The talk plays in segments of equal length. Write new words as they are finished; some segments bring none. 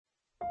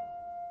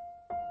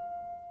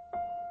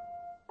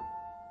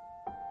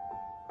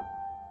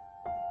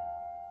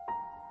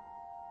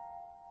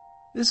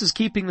This is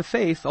Keeping the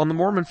Faith on the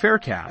Mormon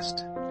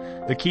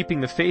Faircast. The Keeping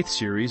the Faith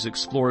series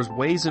explores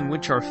ways in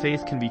which our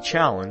faith can be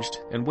challenged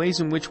and ways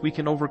in which we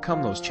can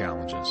overcome those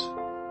challenges.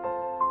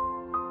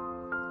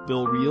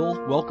 Bill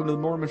Reel, welcome to the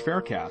Mormon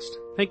Faircast.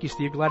 Thank you,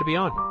 Steve. Glad to be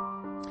on.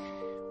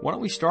 Why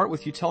don't we start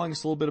with you telling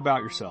us a little bit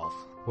about yourself?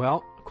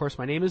 Well, of course,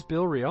 my name is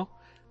Bill Reel.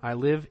 I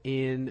live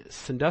in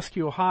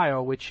Sandusky,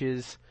 Ohio, which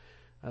is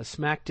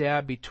smack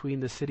dab between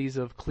the cities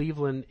of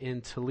Cleveland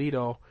and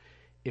Toledo.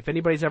 If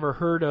anybody's ever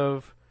heard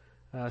of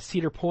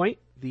Cedar Point,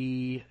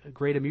 the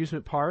great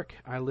amusement park,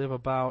 I live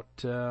about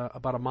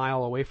a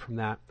mile away from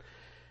that.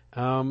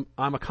 I'm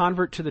a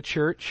convert to the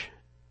church.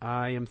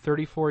 I am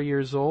 34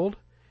 years old,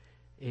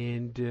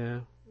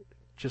 and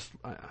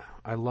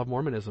I love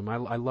Mormonism.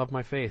 I love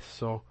my faith,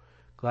 so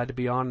glad to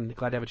be on and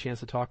glad to have a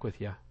chance to talk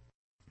with you.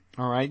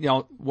 All right.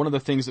 Now, one of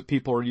the things that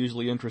people are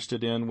usually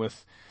interested in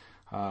with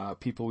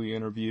people we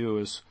interview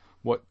is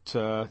what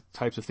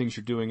types of things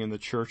you're doing in the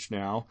church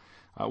now.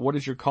 What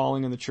is your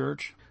calling in the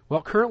church?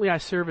 Well, currently I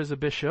serve as a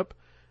bishop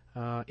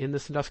in the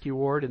Sandusky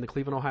Ward in the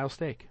Cleveland, Ohio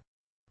stake.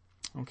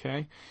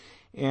 Okay.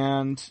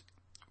 And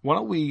why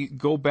don't we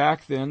go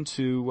back then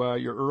to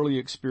your early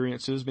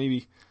experiences?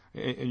 Maybe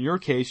in your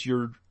case,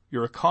 you're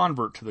a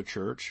convert to the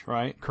church,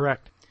 right?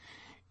 Correct.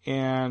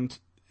 And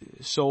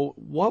so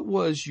what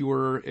was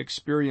your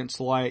experience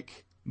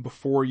like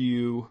before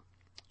you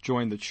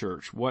joined the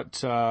church?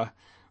 What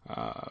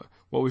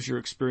was your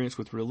experience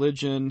with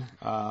religion?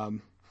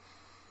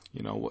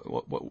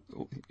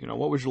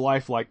 What was your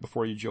life like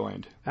before you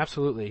joined?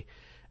 Absolutely.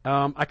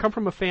 I come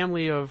from a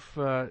family of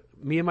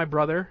me and my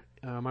brother,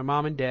 my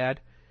mom and dad.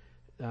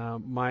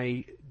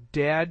 My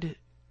dad,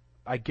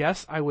 I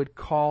guess I would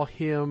call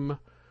him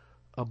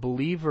a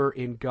believer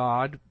in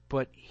God,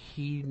 but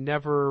he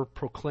never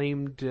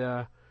proclaimed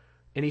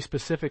any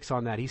specifics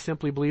on that. He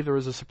simply believed there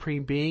was a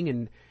supreme being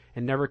and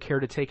never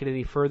cared to take it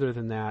any further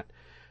than that.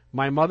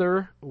 My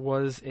mother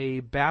was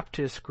a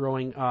Baptist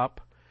growing up.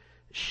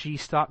 She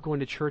stopped going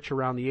to church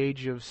around the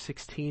age of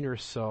 16 or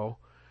so.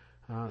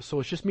 So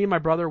it's just me and my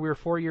brother. We were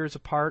 4 years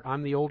apart.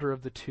 I'm the older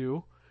of the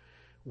two.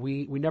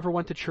 We never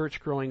went to church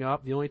growing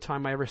up. The only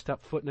time I ever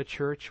stepped foot in a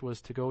church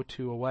was to go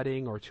to a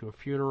wedding or to a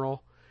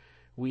funeral.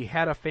 We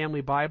had a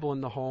family Bible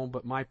in the home,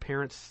 but my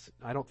parents,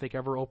 I don't think,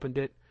 ever opened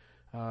it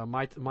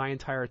my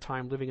entire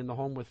time living in the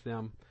home with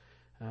them.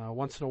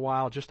 Once in a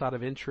while, just out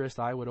of interest,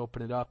 I would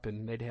open it up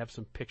and they'd have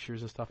some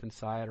pictures and stuff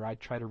inside, or I'd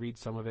try to read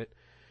some of it.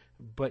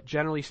 But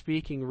generally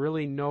speaking,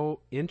 really no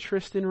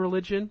interest in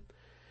religion.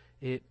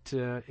 It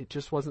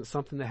just wasn't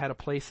something that had a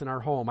place in our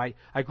home.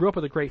 I grew up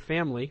with a great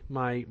family.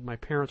 My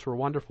parents were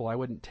wonderful. I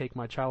wouldn't take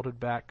my childhood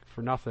back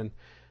for nothing.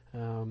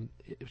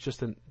 It was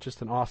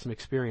just an awesome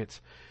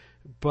experience.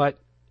 But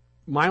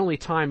my only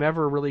time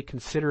ever really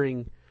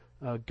considering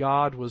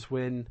God was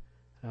when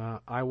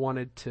I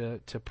wanted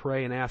to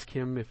pray and ask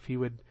Him if He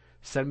would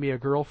send me a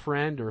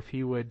girlfriend or if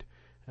He would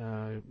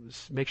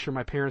make sure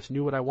my parents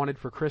knew what I wanted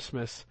for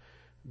Christmas.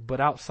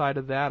 But outside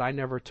of that, I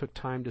never took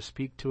time to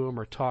speak to Him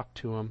or talk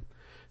to Him.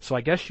 So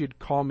I guess you'd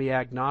call me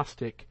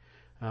agnostic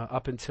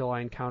up until I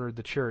encountered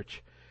the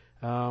church.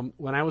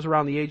 When I was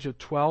around the age of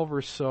 12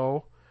 or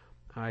so,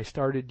 I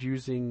started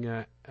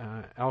using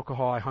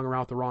alcohol. I hung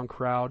around with the wrong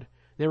crowd.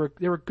 They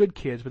were good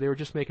kids, but they were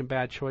just making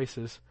bad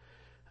choices.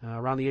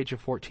 Around the age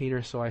of 14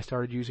 or so, I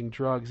started using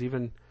drugs.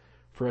 Even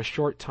for a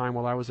short time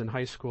while I was in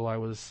high school, I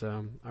was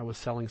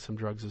selling some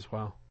drugs as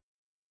well.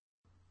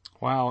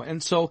 Wow.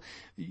 And so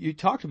you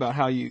talked about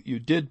how you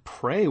did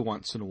pray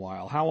once in a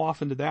while. How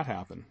often did that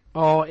happen?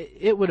 Oh,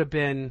 it would have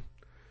been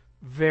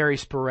very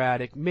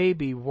sporadic,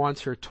 maybe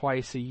once or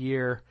twice a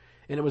year.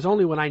 And it was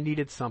only when I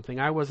needed something.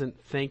 I wasn't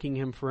thanking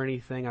Him for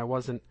anything. I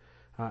wasn't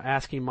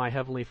asking my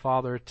Heavenly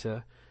Father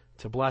to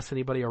bless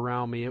anybody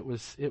around me. It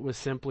was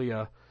simply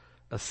a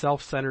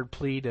self-centered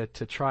plea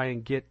to try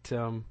and get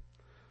the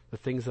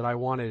things that I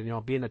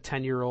wanted. Being a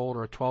 10-year-old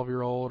or a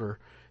 12-year-old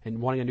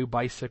and wanting a new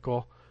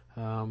bicycle.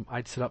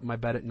 I'd sit up in my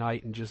bed at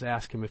night and just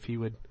ask Him if he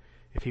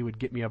would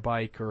get me a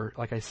bike, or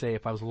like I say,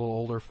 if I was a little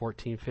older,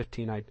 14,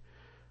 15,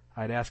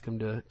 I'd ask Him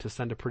to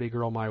send a pretty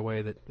girl my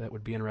way that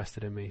would be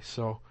interested in me.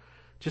 So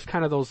just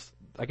kind of those,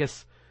 I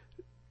guess,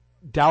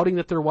 doubting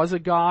that there was a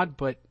God,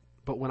 but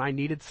when I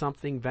needed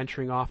something,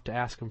 venturing off to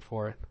ask Him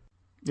for it.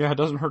 Yeah, it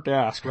doesn't hurt to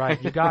ask.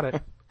 Right, you got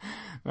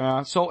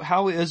it. So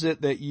how is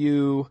it that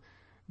you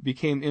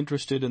became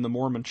interested in the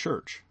Mormon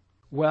Church?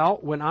 Well,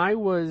 when I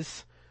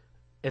was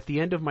at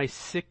the end of my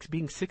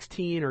being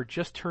 16 or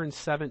just turned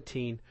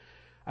 17,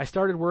 I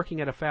started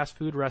working at a fast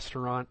food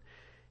restaurant,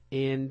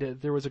 and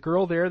there was a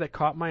girl there that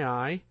caught my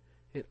eye.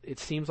 It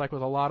seems like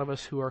with a lot of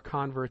us who are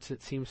converts,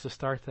 it seems to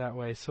start that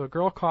way. So a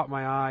girl caught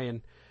my eye,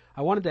 and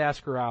I wanted to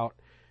ask her out,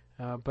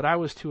 but I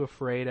was too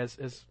afraid, as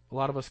a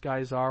lot of us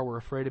guys are. We're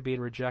afraid of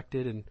being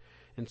rejected, and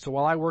so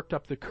while I worked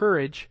up the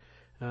courage,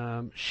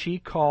 she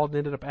called and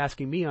ended up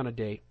asking me on a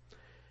date.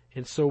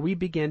 And so we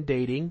began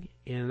dating,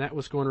 and that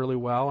was going really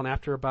well. And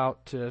after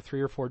about 3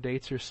 or 4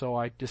 dates or so,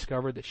 I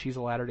discovered that she's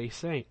a Latter-day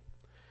Saint.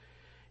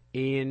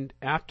 And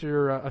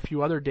after a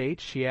few other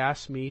dates, she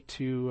asked me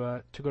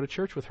to go to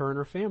church with her and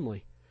her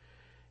family.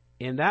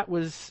 And that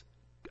was,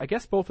 I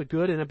guess, both a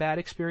good and a bad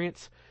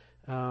experience.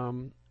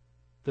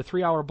 The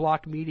 3-hour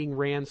block meeting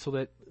ran so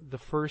that the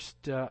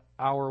first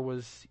hour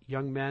was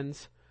young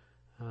men's,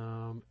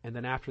 and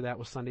then after that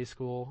was Sunday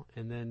school,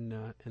 and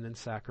then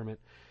sacrament.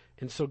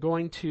 And so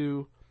going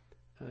to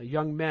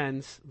young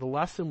men's, the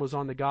lesson was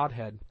on the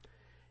Godhead.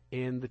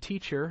 And the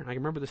teacher, and I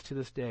remember this to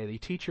this day, the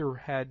teacher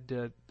had,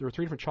 there were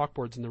 3 different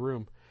chalkboards in the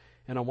room.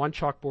 And on one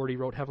chalkboard he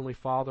wrote Heavenly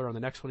Father, on the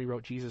next one he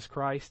wrote Jesus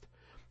Christ,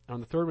 and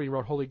on the third one he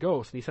wrote Holy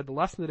Ghost. And he said, the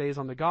lesson today is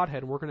on the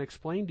Godhead, and we're going to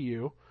explain to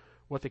you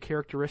what the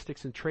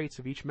characteristics and traits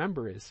of each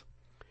member is.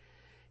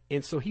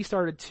 And so he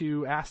started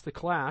to ask the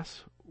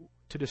class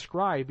to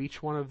describe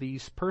each one of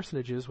these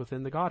personages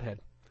within the Godhead.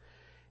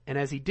 And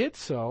as he did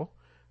so,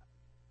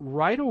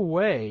 right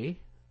away,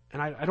 and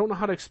I don't know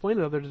how to explain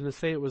it other than to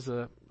say it was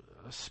a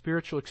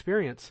spiritual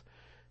experience,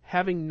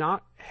 having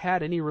not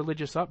had any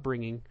religious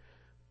upbringing,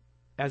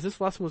 as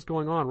this lesson was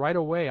going on, right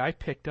away I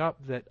picked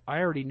up that I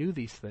already knew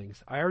these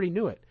things. I already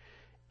knew it.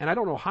 And I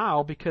don't know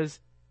how, because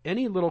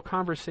any little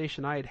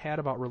conversation I had had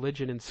about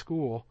religion in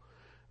school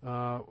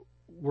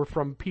were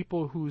from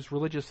people whose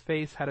religious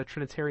faith had a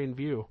Trinitarian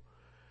view.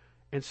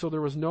 And so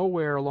there was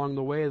nowhere along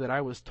the way that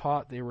I was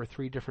taught they were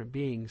 3 different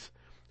beings.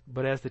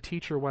 But as the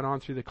teacher went on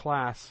through the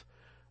class,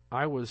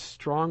 I was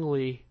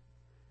strongly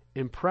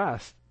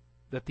impressed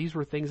that these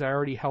were things I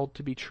already held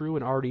to be true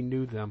and already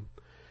knew them.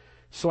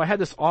 So I had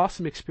this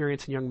awesome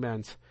experience in Young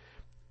Men's.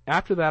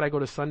 After that, I go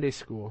to Sunday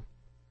school.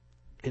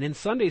 And in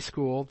Sunday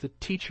school, the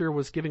teacher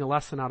was giving a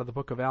lesson out of the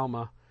book of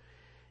Alma,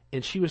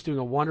 and she was doing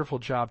a wonderful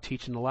job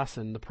teaching the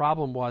lesson. The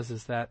problem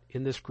was that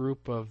in this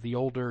group of the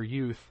older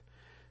youth,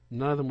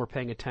 none of them were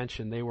paying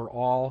attention. They were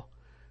all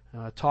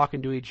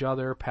talking to each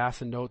other,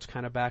 passing notes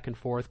kind of back and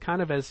forth,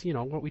 kind of as,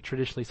 what we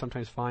traditionally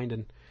sometimes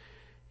find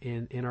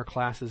in our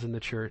classes in the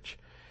church.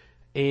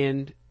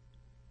 And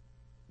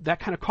that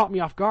kind of caught me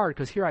off guard,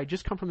 because here I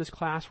just come from this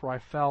class where I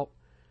felt,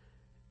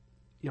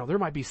 there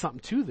might be something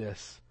to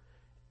this,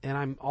 and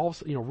I'm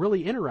also,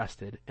 really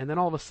interested. And then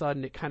all of a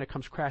sudden it kind of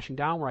comes crashing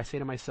down where I say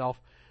to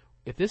myself,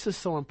 if this is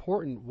so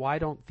important, why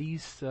don't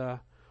these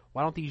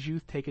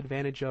youth take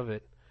advantage of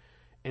it?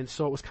 And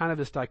so it was kind of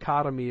this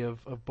dichotomy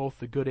of both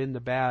the good and the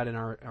bad in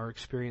our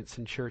experience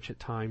in church at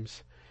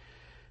times.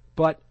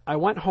 But I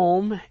went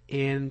home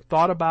and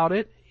thought about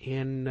it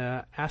and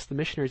asked the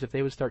missionaries if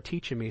they would start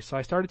teaching me. So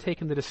I started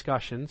taking the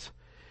discussions.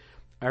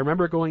 I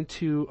remember going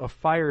to a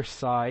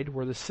fireside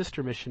where the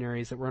sister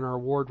missionaries that were in our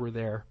ward were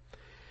there.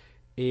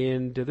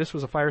 And this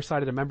was a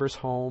fireside at a member's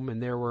home,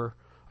 and there were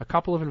a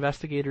couple of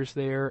investigators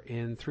there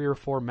and 3 or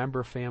 4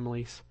 member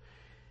families.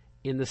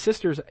 And the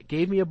sisters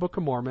gave me a Book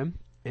of Mormon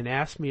and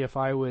asked me if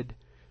I would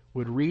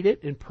read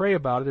it and pray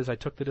about it as I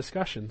took the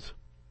discussions.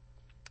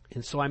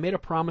 And so I made a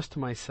promise to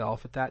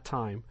myself at that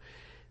time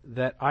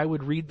that I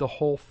would read the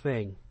whole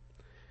thing.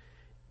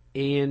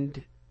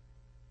 And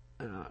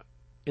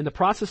in the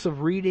process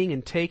of reading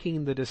and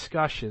taking the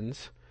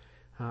discussions,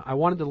 I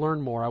wanted to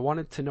learn more. I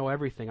wanted to know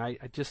everything.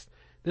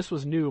 This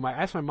was new. I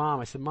asked my mom,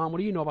 I said, Mom, what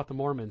do you know about the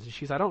Mormons? And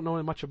she said, I don't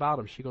know much about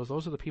them. She goes,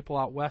 those are the people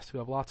out west who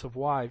have lots of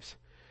wives.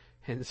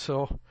 And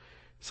so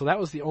that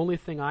was the only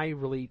thing I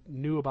really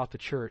knew about the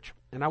church.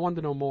 And I wanted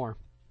to know more.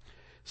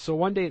 So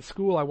one day at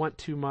school, I went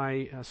to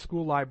my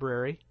school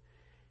library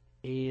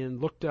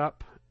and looked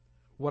up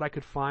what I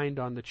could find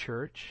on the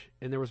church.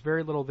 And there was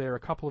very little there, a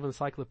couple of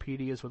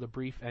encyclopedias with a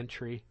brief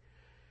entry.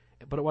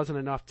 But it wasn't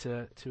enough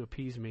to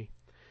appease me.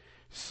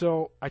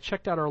 So I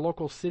checked out our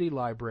local city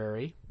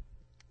library.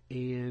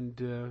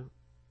 And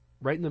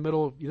right in the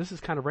middle, this is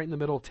kind of right in the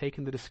middle of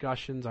taking the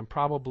discussions. I'm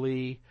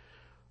probably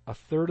a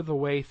third of the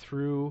way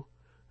through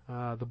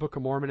the Book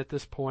of Mormon at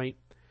this point.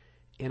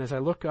 And as I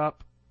look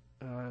up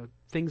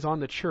things on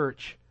the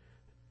church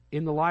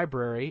in the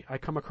library, I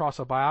come across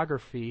a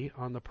biography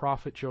on the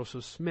prophet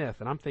Joseph Smith.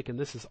 And I'm thinking,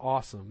 this is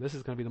awesome. This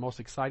is going to be the most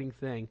exciting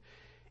thing.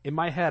 In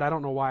my head, I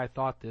don't know why I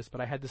thought this,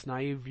 but I had this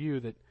naive view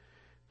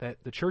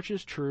that the church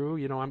is true.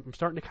 I'm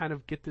starting to kind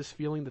of get this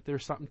feeling that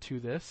there's something to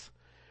this.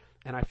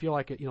 And I feel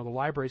like the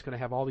library is going to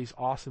have all these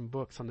awesome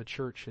books on the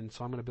church, and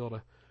so I'm going to be able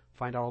to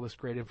find out all this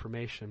great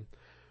information.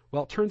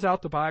 Well, it turns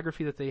out the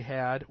biography that they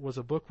had was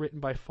a book written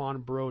by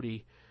Fawn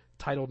Brody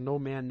titled No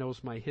Man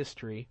Knows My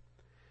History.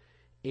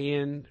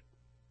 And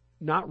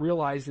not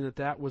realizing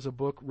that was a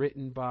book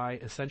written by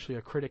essentially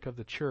a critic of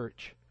the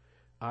church,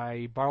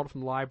 I borrowed it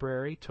from the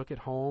library, took it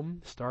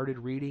home, started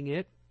reading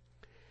it.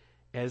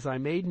 As I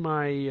made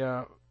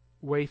my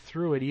way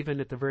through it, even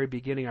at the very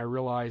beginning, I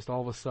realized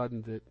all of a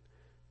sudden that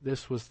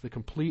this was the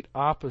complete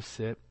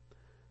opposite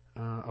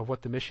of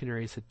what the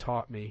missionaries had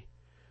taught me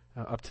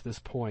up to this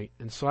point.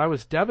 And so I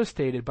was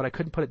devastated, but I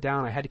couldn't put it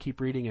down. I had to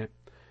keep reading it.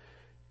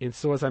 And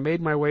so as I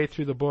made my way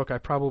through the book, I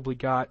probably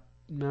got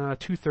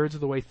 2/3 of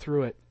the way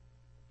through it.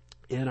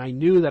 And I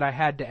knew that I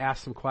had to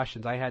ask some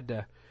questions. I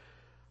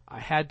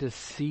had to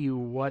see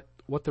what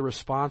the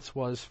response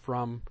was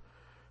from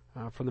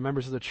the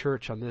members of the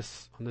church on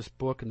this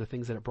book and the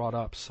things that it brought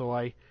up. So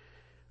I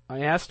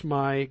asked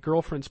my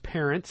girlfriend's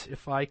parents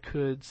if I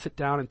could sit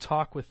down and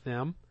talk with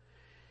them.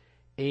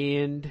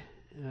 And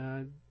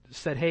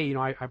said, hey,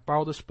 I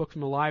borrowed this book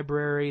from the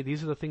library.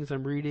 These are the things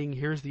I'm reading.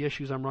 Here's the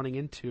issues I'm running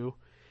into.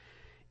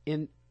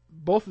 And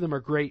both of them are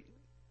great,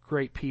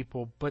 great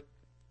people, but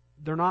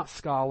they're not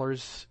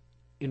scholars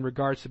in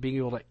regards to being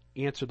able to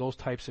answer those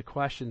types of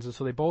questions. And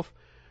so they both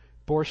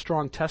bore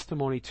strong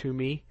testimony to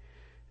me.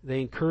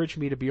 They encouraged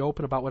me to be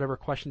open about whatever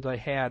questions I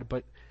had,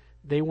 but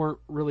they weren't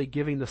really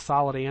giving the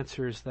solid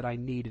answers that I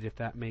needed, if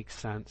that makes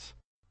sense.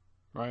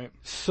 Right.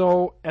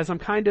 So as I'm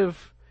kind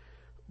of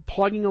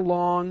plugging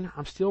along,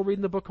 I'm still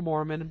reading the Book of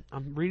Mormon.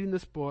 I'm reading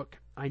this book.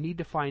 I need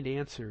to find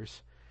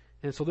answers.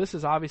 And so this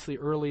is obviously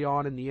early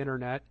on in the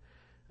internet,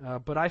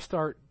 but I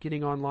start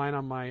getting online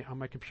on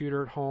my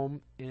computer at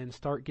home and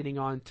start getting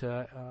on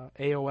to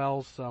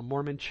AOL's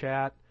Mormon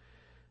chat.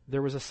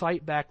 There was a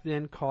site back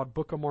then called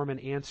Book of Mormon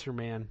Answer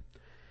Man.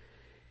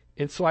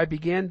 And so I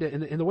began to,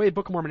 in the way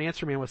Book of Mormon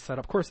Answer Man was set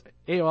up, of course,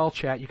 AOL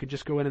chat, you could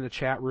just go in the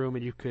chat room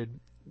and you could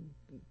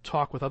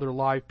talk with other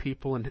live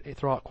people and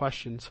throw out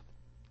questions.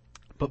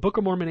 But Book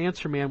of Mormon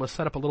Answer Man was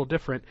set up a little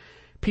different.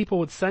 People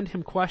would send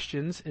him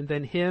questions, and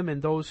then him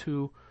and those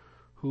who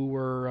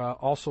were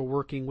also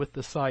working with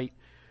the site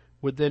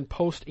would then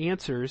post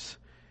answers.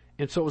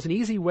 And so it was an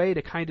easy way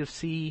to kind of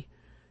see,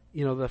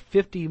 the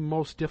 50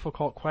 most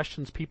difficult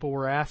questions people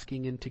were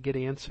asking and to get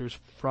answers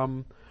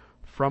from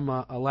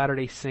a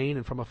Latter-day Saint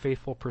and from a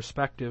faithful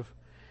perspective.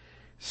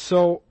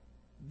 So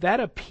that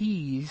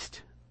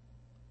appeased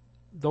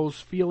those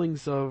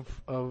feelings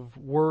of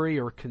worry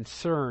or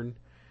concern.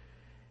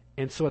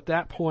 And so at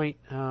that point,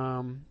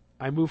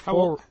 I moved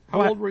forward.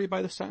 How old were you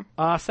by this time?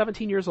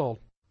 17 years old.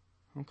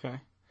 Okay.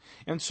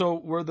 And so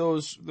were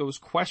those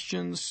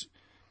questions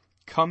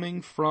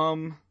coming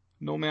from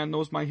No Man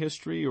Knows My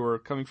History or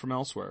coming from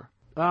elsewhere?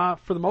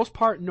 For the most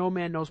part, No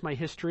Man Knows My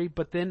History.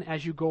 But then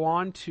as you go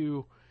on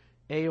to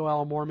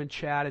AOL Mormon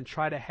chat and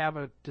try to have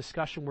a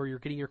discussion where you're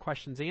getting your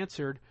questions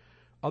answered,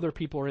 other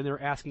people are in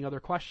there asking other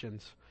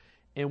questions.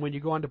 And when you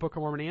go on to Book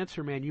of Mormon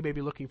Answer Man, you may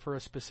be looking for a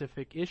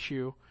specific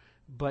issue,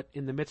 but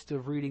in the midst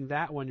of reading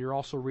that one, you're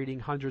also reading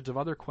hundreds of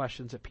other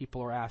questions that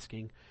people are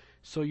asking.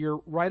 So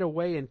you're right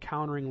away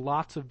encountering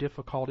lots of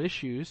difficult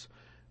issues,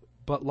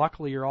 but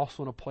luckily you're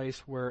also in a place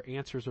where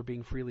answers are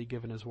being freely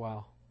given as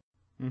well.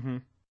 Mm-hmm.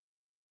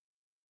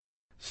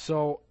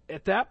 So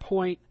at that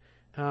point,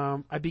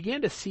 I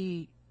began to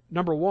see,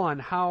 number one,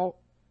 how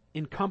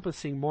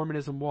encompassing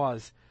Mormonism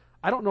was.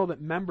 I don't know that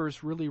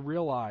members really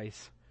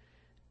realize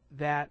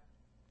that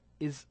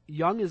as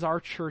young as our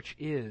church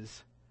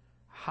is,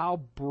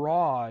 how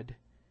broad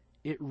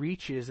it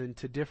reaches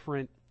into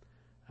different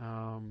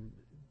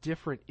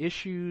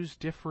issues,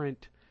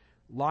 different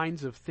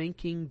lines of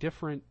thinking,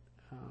 different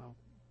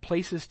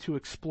places to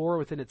explore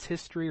within its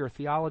history or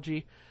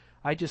theology.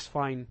 I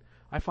find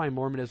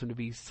Mormonism to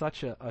be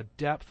such a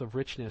depth of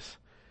richness.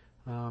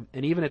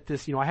 And even at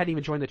this, I hadn't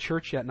even joined the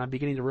church yet, and I'm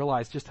beginning to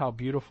realize just how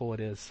beautiful it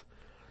is.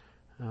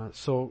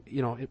 So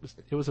it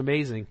was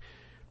amazing.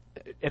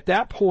 At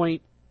that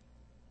point,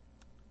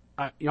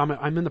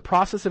 I'm in the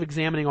process of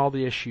examining all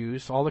the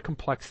issues, all the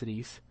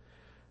complexities.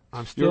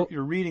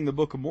 You're reading the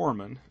Book of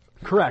Mormon.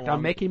 Correct.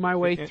 I'm making my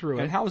way through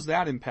it. And how is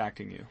that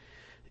impacting you?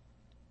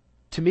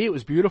 To me, it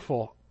was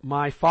beautiful.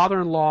 My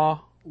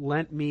father-in-law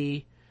lent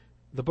me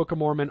the Book of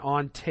Mormon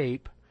on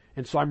tape,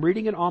 and so I'm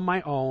reading it on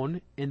my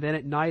own, and then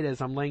at night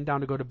as I'm laying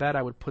down to go to bed,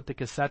 I would put the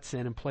cassettes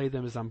in and play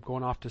them as I'm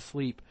going off to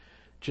sleep,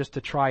 just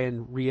to try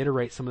and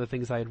reiterate some of the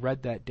things I had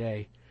read that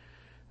day.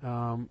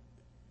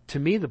 To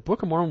me, the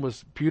Book of Mormon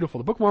was beautiful.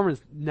 The Book of Mormon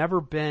has never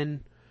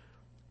been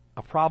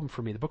a problem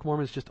for me. The Book of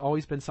Mormon has just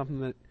always been something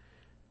that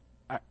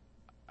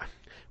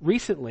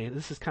recently, and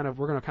this is we're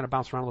going to kind of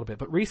bounce around a little bit,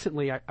 but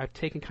recently I've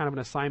taken kind of an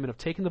assignment of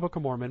taking the Book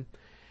of Mormon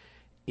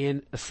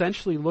in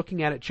essentially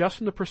looking at it just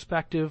from the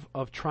perspective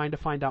of trying to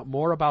find out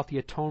more about the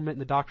atonement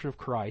and the doctrine of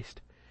Christ,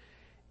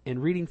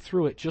 and reading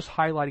through it, just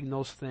highlighting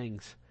those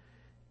things.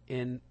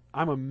 And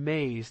I'm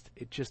amazed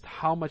at just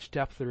how much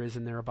depth there is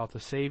in there about the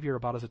Savior,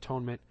 about His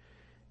atonement,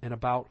 and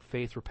about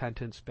faith,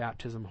 repentance,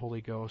 baptism,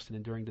 Holy Ghost, and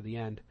enduring to the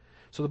end.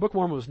 So the Book of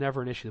Mormon was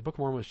never an issue. The Book of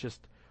Mormon was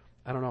just,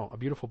 a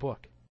beautiful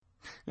book.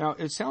 Now,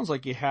 it sounds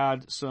like you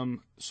had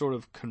some sort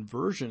of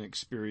conversion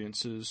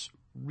experiences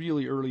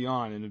really early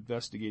on in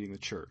investigating the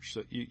church.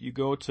 So you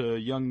go to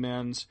young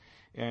men's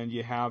and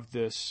you have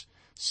this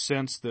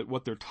sense that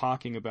what they're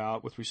talking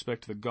about with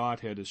respect to the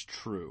Godhead is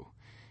true.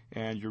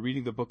 And you're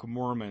reading the Book of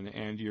Mormon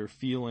and you're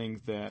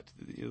feeling that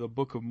the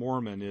Book of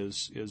Mormon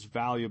is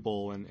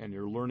valuable and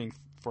you're learning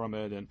from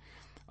it. And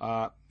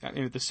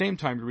at the same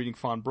time, you're reading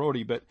Fawn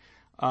Brodie. But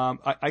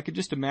I could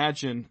just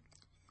imagine,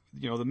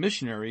 the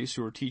missionaries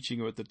who were teaching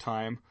you at the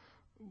time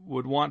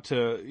would want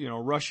to,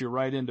 rush you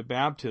right into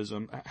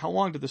baptism. How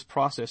long did this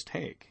process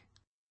take?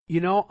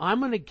 I'm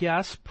going to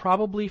guess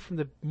probably from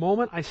the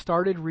moment I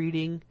started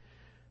reading,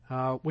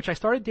 which I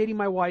started dating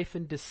my wife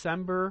in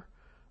December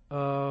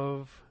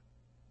of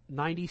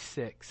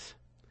 96,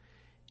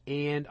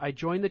 and I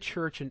joined the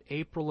church in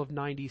April of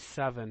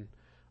 97.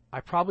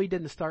 I probably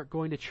didn't start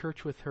going to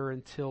church with her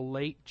until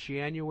late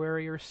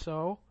January or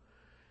so,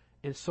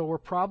 and so we're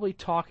probably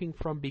talking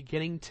from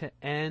beginning to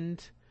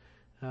end,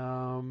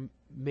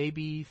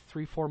 maybe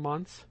 3-4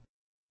 months.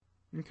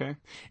 Okay.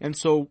 And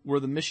so were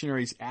the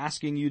missionaries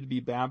asking you to be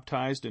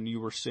baptized and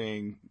you were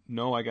saying,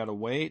 no, I got to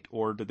wait,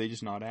 or did they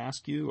just not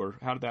ask you, or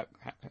how did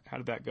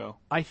that go?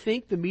 I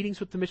think the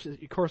meetings with the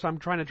missionaries, of course, I'm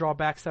trying to draw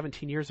back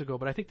 17 years ago,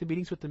 but I think the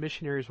meetings with the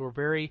missionaries were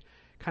very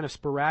kind of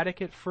sporadic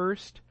at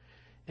first,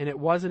 and it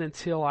wasn't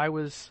until I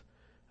was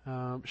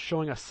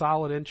showing a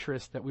solid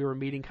interest that we were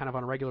meeting kind of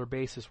on a regular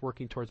basis,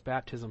 working towards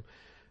baptism.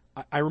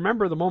 I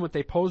remember the moment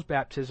they posed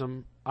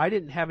baptism, I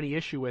didn't have any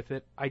issue with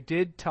it. I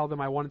did tell them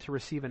I wanted to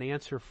receive an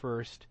answer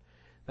first,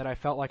 that I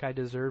felt like I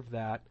deserved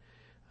that.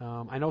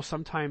 I know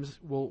sometimes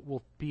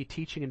we'll be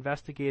teaching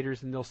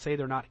investigators and they'll say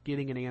they're not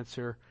getting an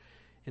answer,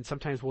 and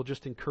sometimes we'll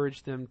just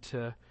encourage them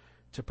to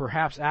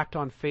perhaps act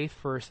on faith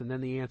first and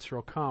then the answer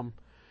will come.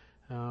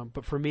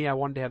 But for me, I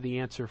wanted to have the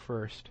answer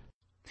first.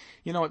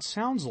 You know, it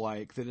sounds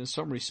like that in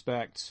some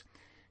respects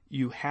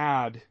you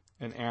had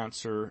an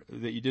answer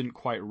that you didn't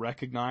quite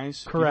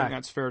recognize. Correct. Do you think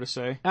that's fair to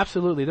say?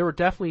 Absolutely. There were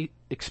definitely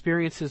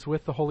experiences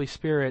with the Holy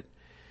Spirit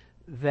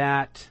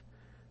that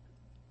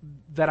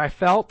I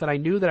felt, that I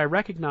knew, that I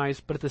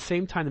recognized, but at the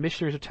same time the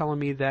missionaries are telling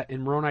me that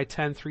in Moroni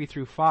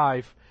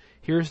 10:3-5,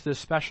 here's the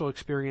special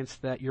experience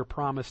that you're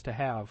promised to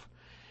have.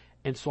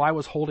 And so I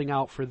was holding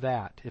out for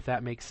that, if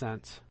that makes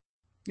sense.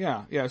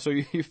 Yeah. So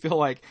you feel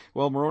like,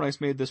 well, Moroni's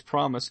made this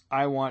promise,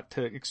 I want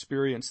to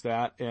experience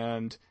that,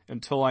 and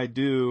until I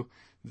do,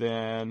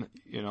 then,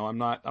 I'm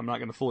not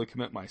going to fully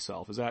commit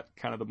myself. Is that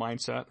kind of the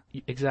mindset?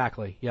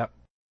 Exactly. Yep.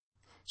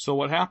 So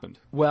what happened?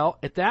 Well,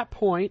 at that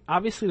point,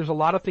 obviously there's a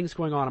lot of things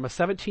going on. I'm a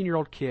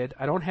 17-year-old kid.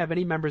 I don't have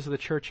any members of the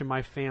church in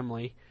my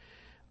family.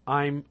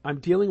 I'm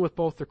dealing with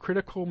both the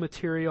critical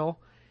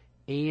material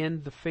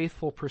and the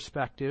faithful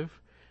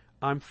perspective.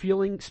 I'm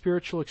feeling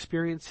spiritual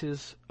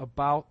experiences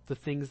about the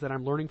things that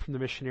I'm learning from the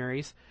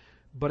missionaries,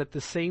 but at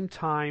the same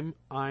time,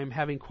 I'm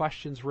having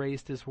questions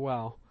raised as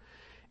well.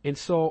 And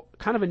so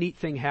kind of a neat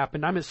thing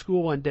happened. I'm at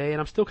school one day,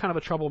 and I'm still kind of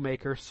a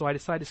troublemaker, so I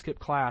decide to skip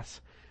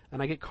class,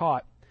 and I get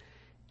caught.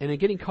 And in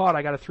getting caught,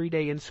 I got a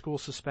 3-day in-school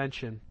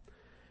suspension.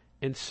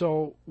 And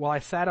so while I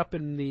sat up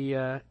in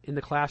the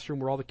classroom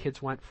where all the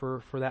kids went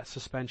for that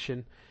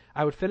suspension,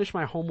 I would finish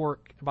my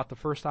homework about the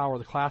first hour,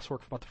 the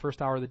classwork about the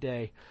first hour of the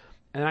day,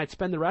 and I'd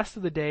spend the rest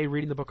of the day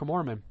reading the Book of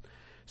Mormon.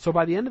 So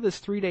by the end of this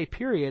 3-day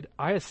period,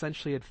 I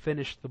essentially had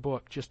finished the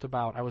book just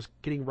about. I was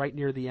getting right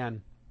near the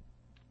end.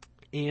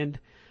 And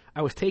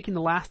I was taking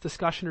the last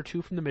discussion or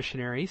two from the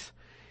missionaries,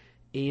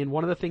 and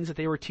one of the things that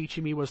they were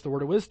teaching me was the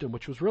word of wisdom,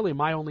 which was really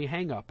my only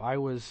hang-up. I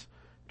was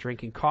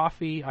drinking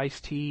coffee,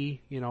 iced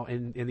tea,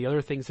 and the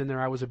other things in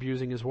there I was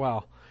abusing as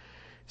well.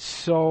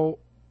 So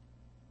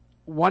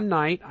one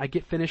night, I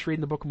get finished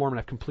reading the Book of Mormon.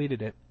 I've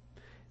completed it.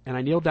 And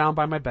I kneel down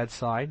by my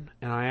bedside,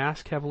 and I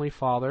ask Heavenly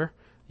Father,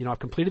 I've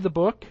completed the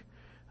book.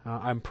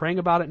 I'm praying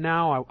about it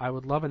now. I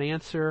would love an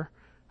answer.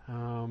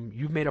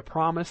 You've made a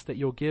promise that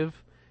you'll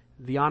give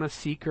the honest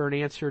seeker an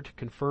answer to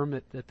confirm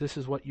that this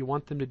is what you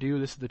want them to do,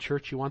 this is the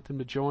church you want them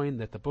to join,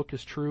 that the book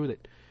is true,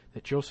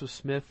 that Joseph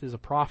Smith is a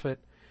prophet.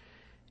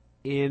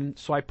 And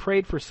so I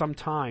prayed for some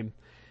time.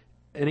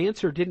 An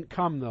answer didn't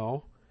come,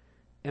 though,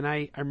 and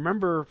I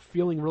remember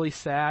feeling really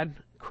sad,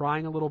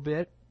 crying a little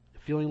bit,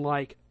 feeling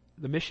like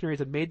the missionaries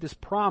had made this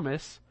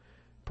promise.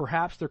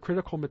 Perhaps their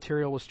critical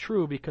material was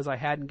true because I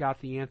hadn't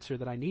got the answer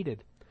that I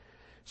needed.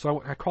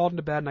 So I crawled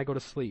into bed and I go to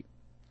sleep.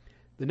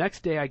 The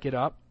next day I get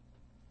up,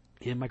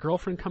 and my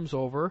girlfriend comes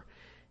over,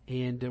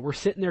 and we're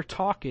sitting there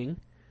talking,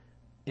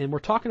 and we're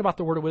talking about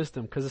the word of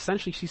wisdom, because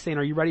essentially she's saying,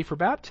 are you ready for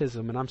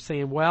baptism? And I'm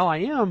saying, well, I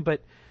am,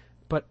 but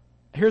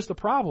here's the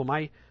problem.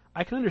 I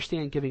can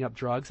understand giving up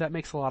drugs. That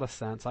makes a lot of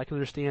sense. I can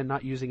understand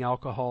not using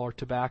alcohol or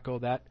tobacco.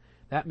 That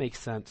makes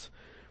sense.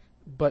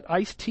 But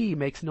iced tea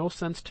makes no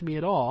sense to me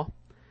at all,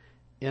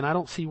 and I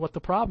don't see what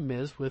the problem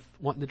is with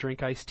wanting to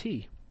drink iced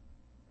tea.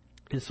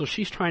 And so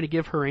she's trying to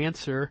give her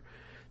answer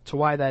to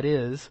why that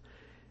is.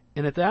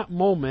 And at that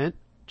moment,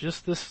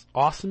 just this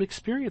awesome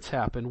experience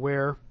happened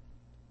where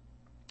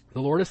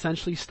the Lord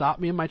essentially stopped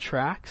me in my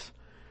tracks,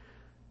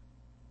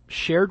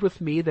 shared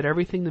with me that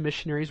everything the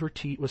missionaries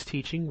was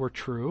teaching were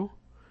true.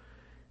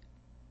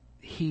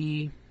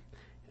 He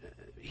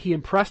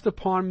impressed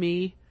upon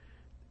me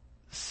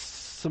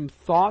some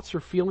thoughts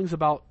or feelings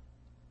about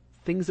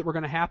things that were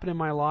going to happen in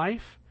my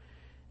life,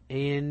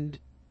 and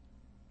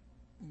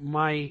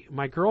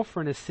my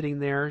girlfriend is sitting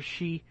there.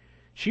 She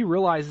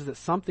realizes that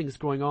something's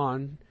going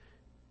on.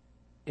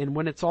 And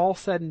when it's all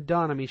said and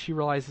done, she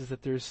realizes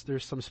that there's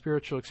some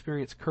spiritual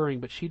experience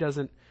occurring, but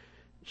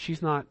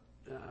she's not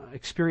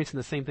experiencing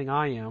the same thing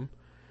I am.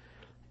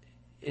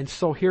 And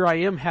so here I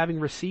am, having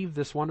received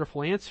this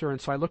wonderful answer,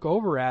 and so I look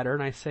over at her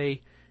and I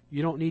say,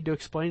 you don't need to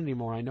explain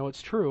anymore. I know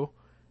it's true,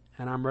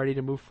 and I'm ready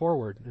to move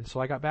forward. And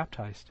so I got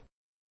baptized.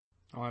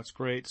 Oh, that's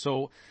great.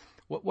 So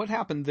what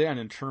happened then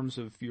in terms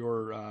of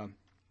your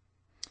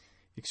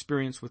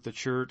experience with the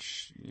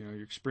church?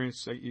 Your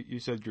experience, you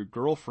said your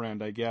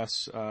girlfriend, I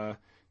guess,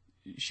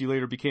 she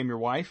later became your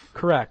wife?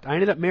 Correct. I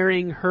ended up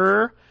marrying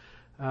her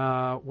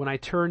when I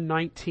turned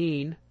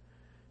 19,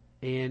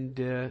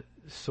 and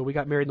so we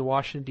got married in the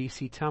Washington,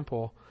 D.C.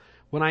 temple.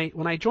 when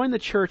I joined the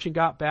church and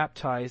got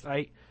baptized,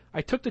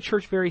 I took the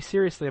church very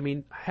seriously. I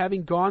mean,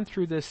 having gone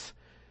through this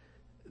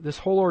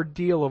whole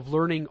ordeal of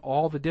learning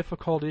all the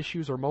difficult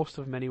issues, or most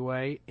of them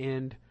anyway,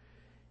 and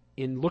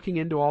in looking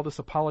into all this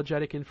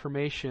apologetic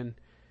information,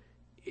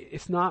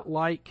 it's not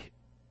like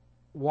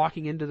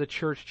walking into the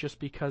church just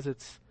because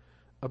it's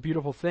a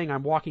beautiful thing.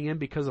 I'm walking in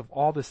because of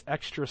all this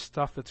extra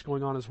stuff that's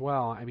going on as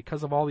well. And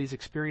because of all these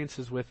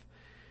experiences with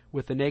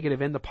the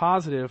negative and the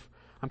positive,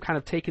 I'm kind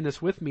of taking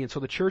this with me. And so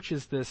the church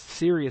is this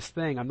serious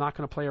thing. I'm not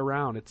going to play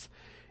around.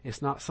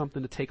 It's not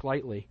something to take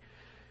lightly.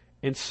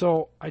 And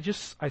so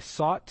I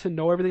sought to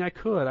know everything I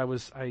could.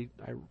 I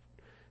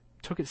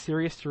took it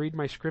serious to read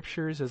my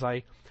scriptures. As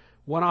I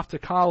went off to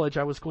college,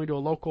 I was going to a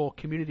local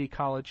community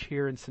college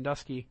here in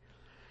Sandusky,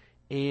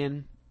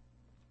 and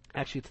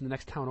actually it's in the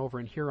next town over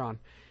in Huron.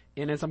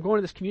 And as I'm going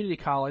to this community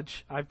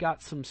college, I've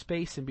got some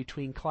space in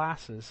between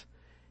classes.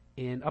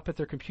 And up at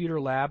their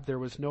computer lab, there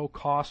was no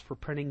cost for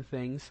printing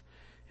things.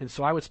 And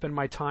so I would spend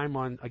my time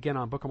on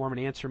Book of Mormon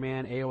Answer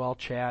Man, AOL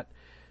Chat.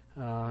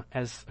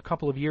 As a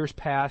couple of years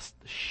passed,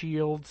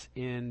 Shields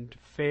and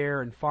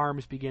Fair and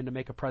Farms began to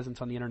make a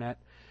presence on the internet.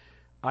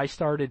 I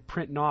started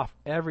printing off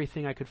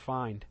everything I could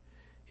find.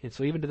 And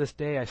so even to this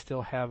day, I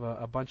still have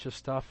a bunch of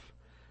stuff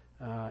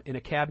in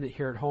a cabinet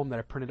here at home that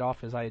I printed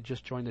off as I had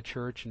just joined the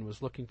church and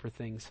was looking for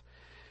things.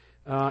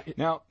 Now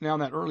in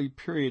that early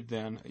period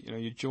then,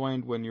 you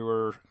joined when you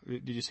were,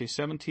 did you say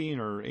 17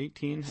 or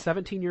 18?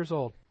 17 years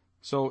old.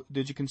 So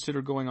did you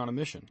consider going on a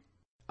mission?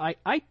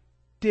 I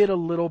did a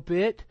little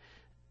bit.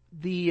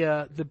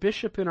 The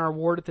bishop in our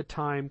ward at the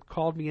time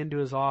called me into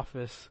his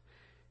office,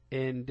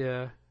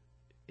 and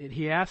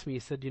he asked me, he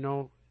said,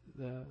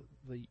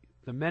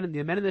 the men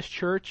in this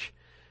church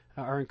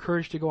are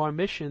encouraged to go on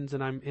missions,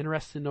 and I'm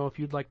interested to know if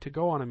you'd like to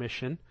go on a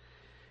mission.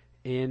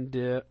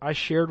 And I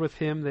shared with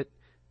him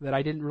that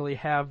I didn't really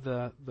have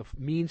the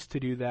means to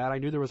do that. I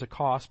knew there was a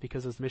cost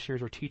because as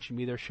missionaries were teaching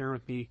me, they're sharing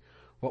with me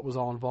what was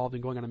all involved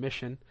in going on a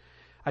mission.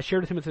 I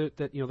shared with him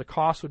that the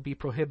cost would be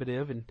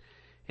prohibitive,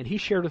 and he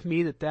shared with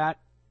me that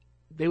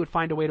they would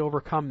find a way to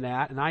overcome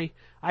that. And I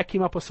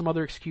came up with some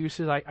other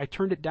excuses. I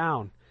turned it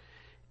down,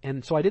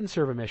 and so I didn't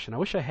serve a mission. I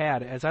wish I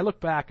had. As I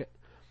look back,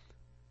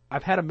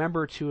 I've had a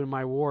member or two in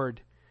my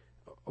ward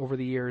over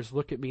the years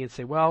look at me and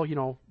say, well,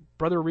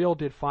 Brother Real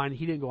did fine.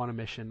 He didn't go on a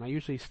mission. I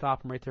usually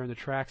stop him right there in the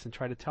tracks and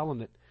try to tell him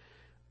that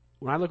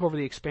when I look over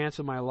the expanse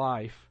of my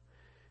life,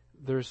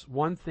 there's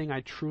one thing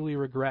I truly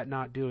regret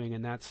not doing,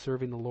 and that's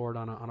serving the Lord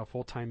on a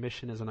full-time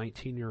mission as a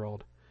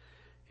 19-year-old.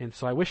 And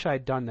so I wish I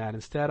had done that.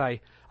 Instead, I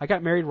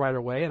got married right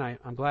away, and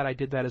I'm glad I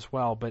did that as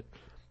well. But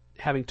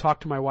having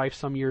talked to my wife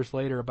some years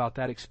later about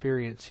that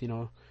experience,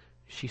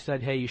 she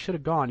said, hey, you should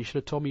have gone. You should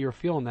have told me you were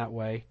feeling that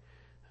way.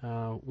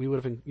 We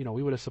would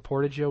have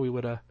supported you.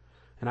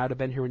 And I'd have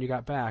been here when you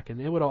got back, and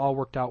it would have all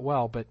worked out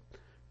well. But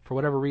for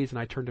whatever reason,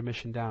 I turned a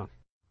mission down.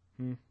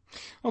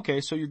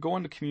 Okay, so you're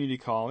going to community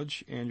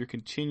college, and you're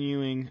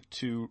continuing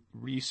to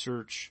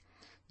research,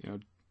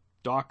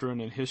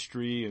 doctrine and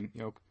history,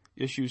 and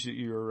issues that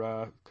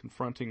you're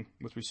confronting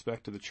with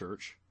respect to the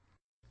church.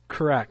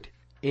 Correct.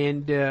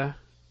 And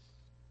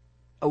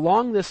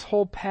along this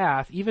whole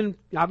path, even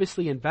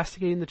obviously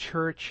investigating the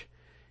church,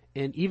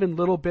 and even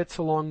little bits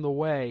along the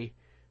way,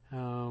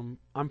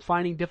 I'm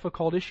finding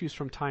difficult issues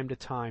from time to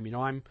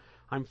time.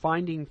 I'm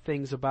finding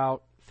things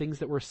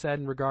that were said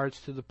in regards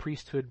to the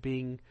priesthood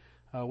being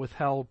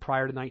withheld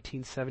prior to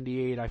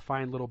 1978. I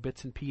find little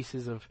bits and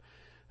pieces of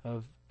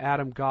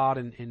Adam God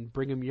and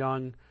Brigham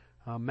Young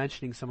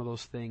mentioning some of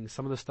those things.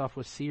 Some of the stuff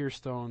with seer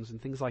stones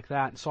and things like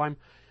that. And so I'm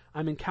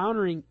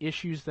encountering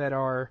issues that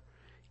are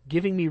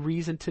giving me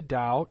reason to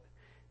doubt.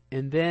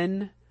 And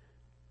then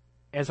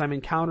as I'm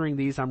encountering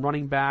these, I'm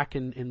running back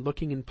and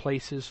looking in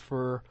places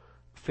for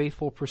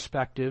faithful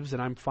perspectives,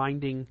 and I'm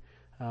finding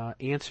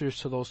answers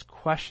to those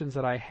questions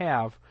that I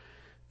have.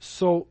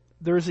 So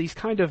there's these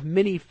kind of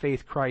mini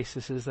faith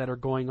crises that are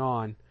going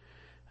on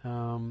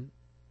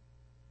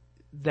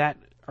that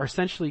are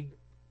essentially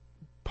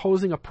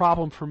posing a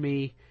problem for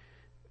me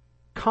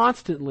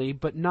constantly,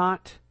 but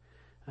not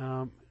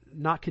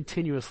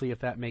continuously, if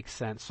that makes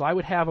sense. So I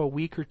would have a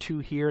week or two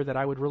here that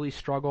I would really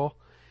struggle,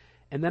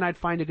 and then I'd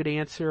find a good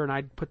answer, and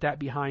I'd put that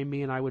behind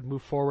me, and I would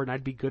move forward, and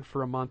I'd be good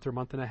for a month or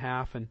month and a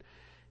half, and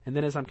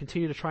then as I'm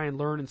continuing to try and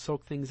learn and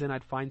soak things in,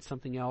 I'd find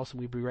something else, and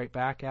we'd be right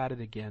back at it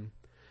again.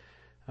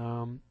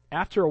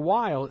 After a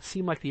while, it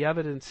seemed like the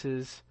evidence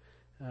is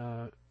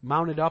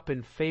mounted up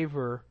in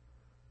favor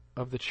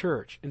of the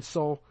church. And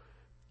so,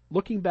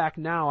 looking back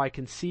now, I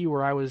can see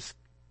where I was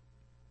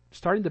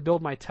starting to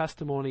build my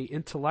testimony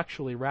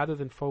intellectually rather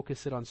than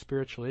focus it on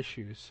spiritual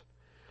issues.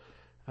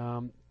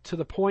 To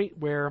the point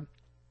where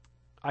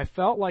I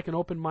felt like an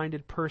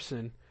open-minded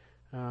person.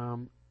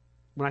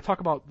 When I talk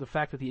about the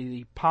fact that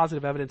the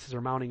positive evidences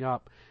are mounting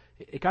up,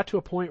 it got to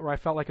a point where I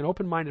felt like an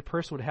open-minded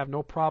person would have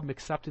no problem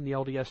accepting the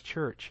LDS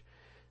Church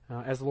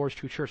as the Lord's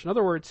true church. In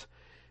other words,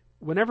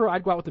 whenever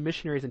I'd go out with the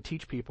missionaries and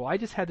teach people, I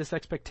just had this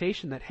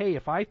expectation that, hey,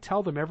 if I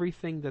tell them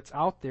everything that's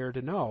out there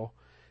to know,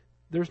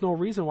 there's no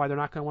reason why they're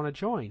not going to want to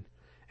join.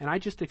 and I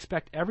just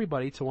expect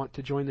everybody to want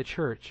to join the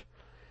church.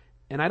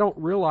 And I don't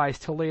realize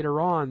till later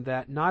on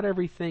that not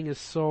everything is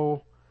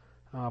so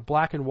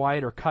black and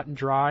white or cut and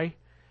dry,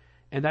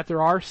 and that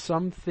there are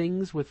some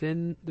things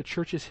within the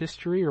church's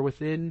history or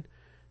within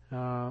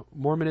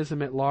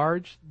Mormonism at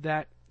large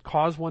that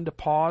cause one to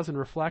pause and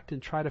reflect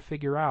and try to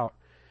figure out.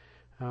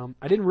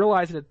 I didn't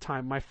realize it at the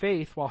time. My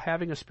faith, while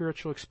having a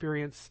spiritual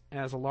experience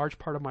as a large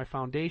part of my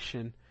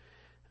foundation,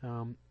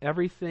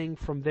 everything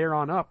from there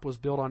on up was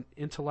built on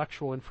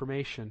intellectual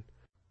information.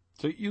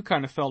 So you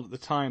kind of felt at the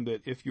time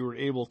that if you were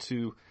able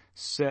to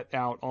set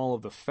out all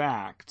of the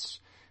facts,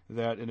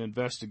 that an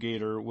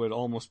investigator would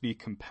almost be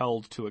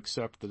compelled to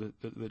accept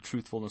the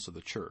truthfulness of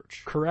the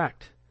church.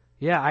 Correct.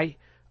 Yeah,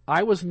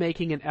 I was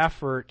making an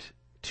effort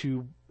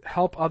to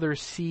help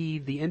others see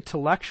the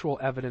intellectual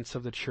evidence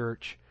of the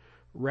church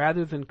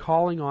rather than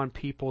calling on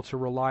people to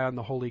rely on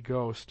the Holy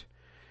Ghost.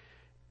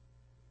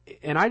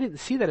 And I didn't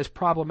see that as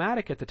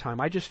problematic at the time.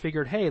 I just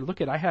figured, hey,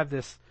 look I have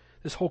this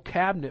whole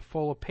cabinet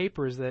full of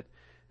papers that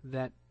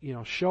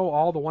show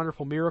all the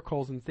wonderful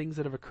miracles and things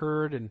that have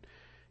occurred, and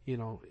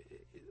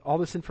all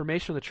this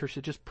information on the church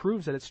that just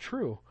proves that it's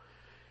true.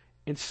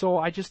 And so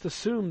I just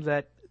assumed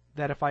that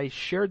if I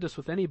shared this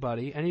with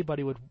anybody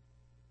would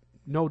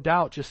no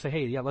doubt just say,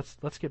 hey, yeah,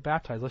 let's get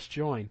baptized, let's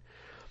join.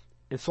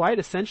 And so I had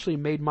essentially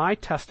made my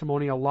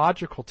testimony a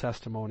logical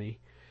testimony.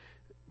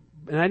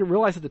 And I didn't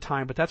realize at the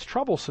time, but that's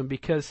troublesome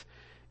because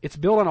it's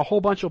built on a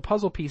whole bunch of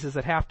puzzle pieces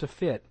that have to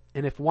fit.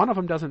 And if one of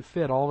them doesn't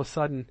fit, all of a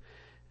sudden,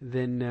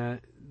 then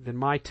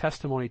my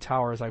testimony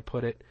tower, as I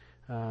put it,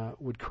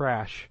 would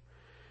crash.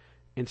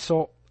 And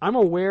so I'm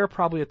aware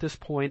probably at this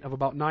point of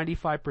about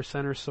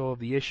 95% or so of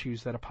the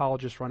issues that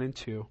apologists run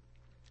into.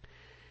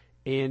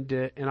 And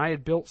I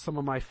had built some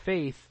of my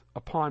faith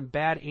upon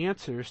bad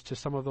answers to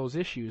some of those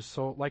issues.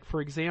 So, like,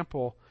 for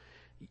example,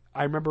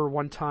 I remember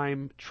one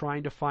time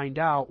trying to find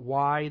out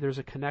why there's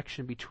a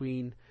connection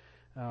between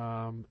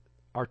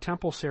our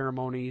temple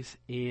ceremonies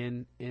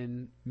in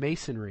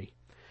Masonry.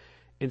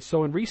 And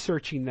so in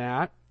researching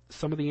that,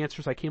 some of the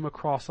answers I came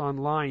across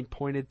online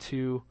pointed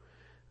to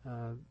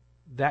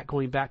that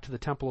going back to the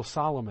Temple of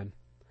Solomon,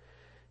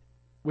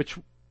 which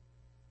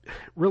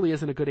really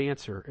isn't a good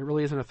answer. It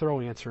really isn't a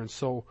thorough answer. And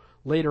so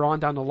later on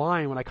down the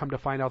line, when I come to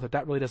find out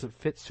that really doesn't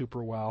fit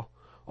super well,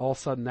 all of a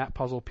sudden that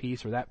puzzle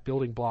piece or that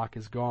building block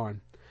is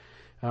gone.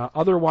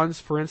 Other ones,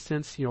 for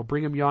instance,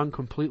 Brigham Young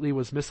completely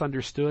was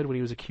misunderstood when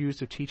he was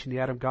accused of teaching the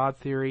Adam-God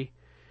theory.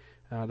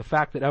 The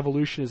fact that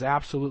evolution is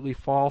absolutely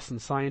false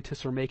and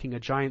scientists are making a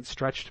giant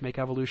stretch to make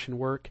evolution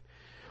work.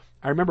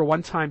 I remember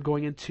one time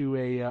going into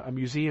a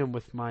museum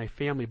with my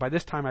family. By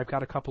this time, I've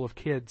got a couple of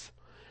kids,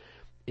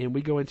 and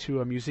we go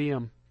into a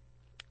museum,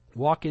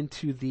 walk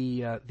into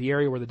the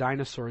area where the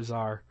dinosaurs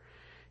are,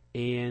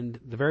 and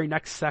the very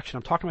next section,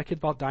 I'm talking to my kids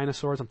about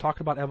dinosaurs, I'm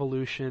talking about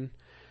evolution,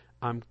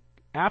 I'm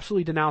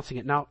absolutely denouncing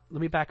it. Now,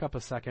 let me back up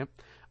a second.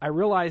 I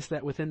realize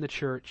that within the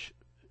church,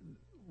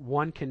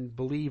 one can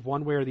believe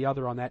one way or the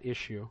other on that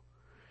issue,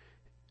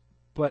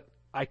 but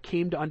I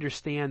came to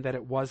understand that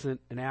it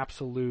wasn't an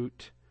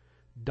absolute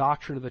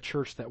doctrine of the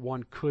church that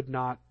one could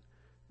not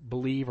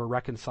believe or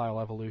reconcile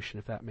evolution,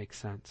 if that makes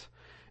sense.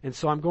 And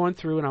so I'm going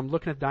through and I'm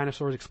looking at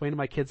dinosaurs, explaining to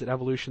my kids that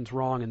evolution's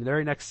wrong, and the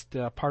very next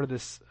part of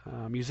this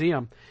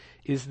museum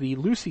is the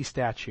Lucy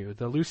statue,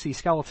 the Lucy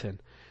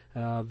skeleton,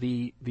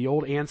 the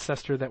old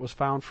ancestor that was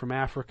found from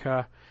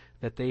Africa,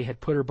 that they had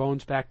put her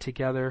bones back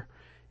together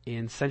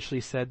and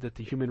essentially said that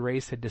the human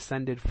race had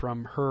descended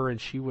from her,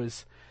 and she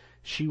was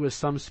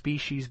some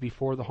species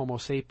before the Homo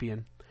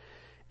sapien.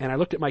 And I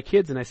looked at my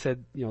kids and I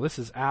said, this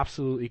is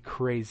absolutely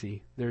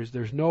crazy.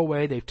 There's no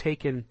way. They've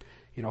taken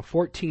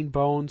 14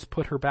 bones,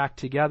 put her back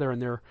together,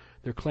 and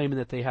they're claiming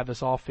that they have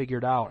this all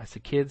figured out. I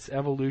said, kids,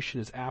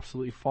 evolution is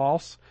absolutely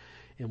false,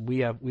 and we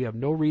have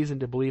no reason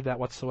to believe that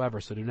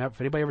whatsoever. So if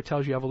anybody ever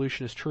tells you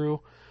evolution is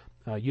true,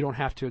 you don't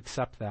have to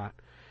accept that.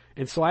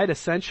 And so I had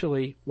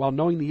essentially, while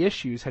knowing the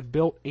issues, had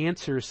built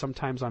answers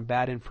sometimes on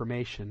bad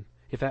information,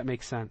 if that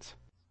makes sense.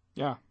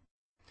 Yeah.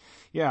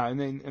 Yeah,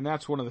 and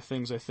that's one of the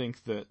things I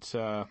think that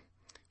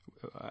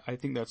I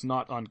think that's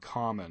not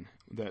uncommon,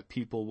 that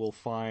people will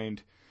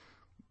find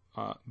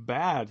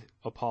bad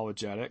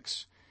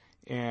apologetics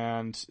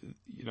and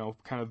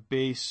kind of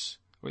base,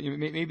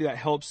 maybe that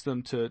helps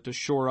them to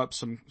shore up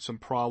some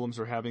problems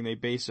they're having. They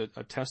base a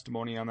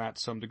testimony on that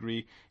to some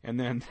degree, and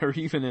then they're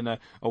even in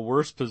a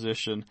worse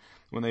position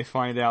when they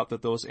find out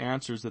that those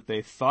answers that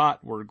they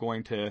thought were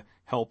going to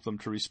help them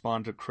to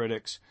respond to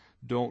critics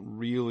don't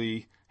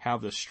really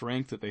have the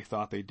strength that they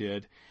thought they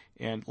did.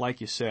 And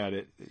like you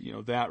said,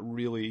 that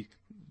really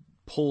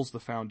pulls the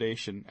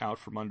foundation out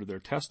from under their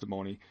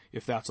testimony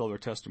if that's all their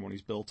testimony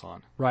is built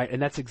on. Right, and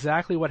that's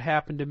exactly what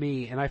happened to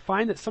me. And I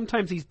find that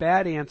sometimes these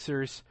bad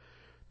answers,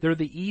 they're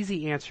the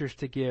easy answers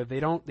to give. They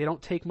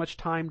don't take much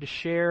time to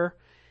share.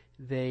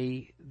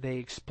 They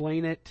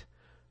explain it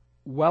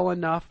well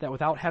enough that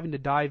without having to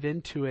dive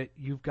into it,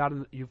 you've got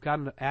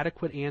an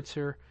adequate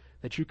answer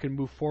that you can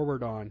move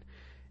forward on.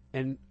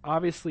 And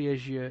obviously,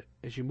 as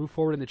you move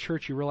forward in the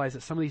church, you realize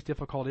that some of these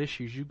difficult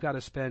issues, you've got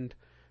to spend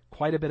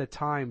quite a bit of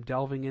time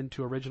delving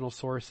into original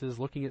sources,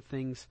 looking at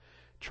things,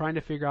 trying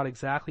to figure out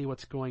exactly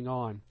what's going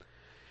on.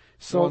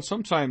 So and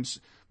sometimes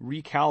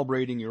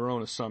recalibrating your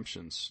own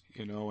assumptions,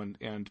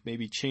 and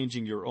maybe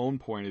changing your own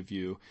point of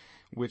view,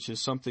 which is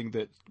something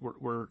that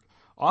we're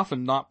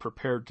often not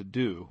prepared to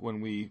do when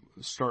we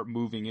start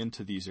moving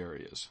into these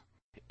areas.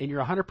 And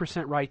you're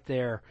 100% right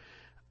there.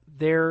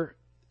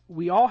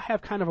 We all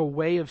have kind of a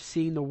way of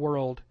seeing the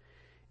world,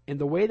 and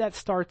the way that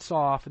starts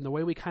off and the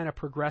way we kind of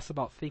progress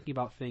about thinking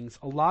about things,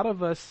 a lot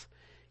of us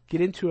get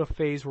into a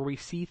phase where we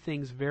see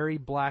things very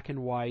black and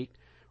white,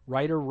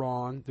 right or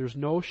wrong. There's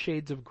no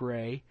shades of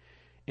gray,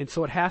 and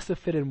so it has to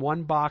fit in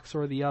one box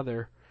or the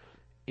other.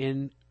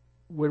 And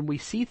when we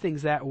see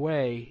things that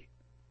way,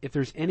 if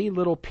there's any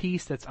little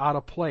piece that's out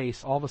of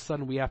place, all of a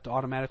sudden we have to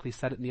automatically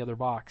set it in the other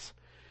box.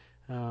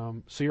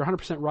 So you're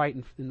 100% right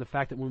in the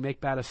fact that when we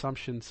make bad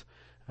assumptions,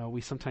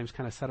 we sometimes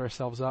kind of set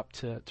ourselves up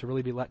to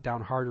really be let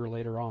down harder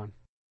later on.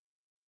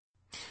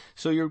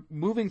 So you're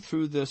moving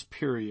through this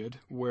period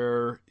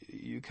where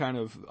you kind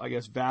of, I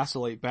guess,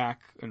 vacillate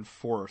back and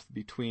forth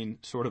between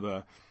sort of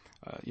a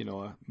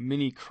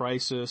mini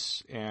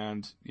crisis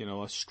and,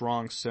 a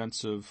strong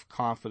sense of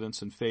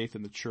confidence and faith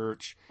in the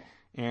church.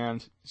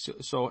 And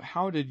so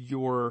how did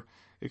your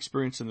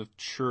experience in the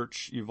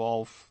church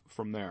evolve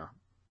from there?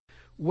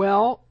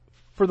 Well,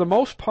 for the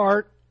most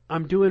part,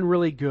 I'm doing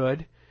really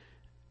good.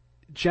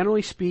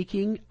 Generally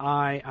speaking,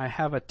 I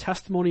have a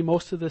testimony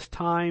most of this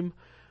time.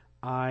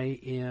 I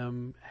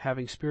am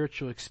having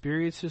spiritual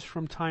experiences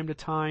from time to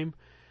time.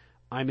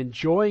 I'm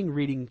enjoying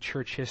reading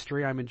church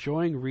history. I'm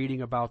enjoying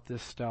reading about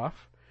this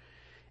stuff.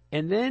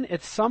 And then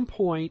at some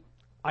point,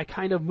 I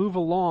kind of move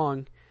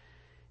along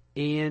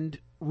and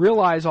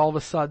realize all of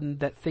a sudden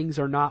that things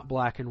are not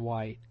black and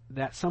white,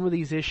 that some of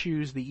these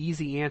issues, the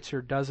easy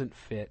answer doesn't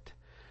fit.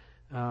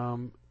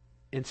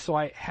 And so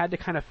I had to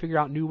kind of figure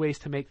out new ways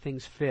to make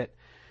things fit.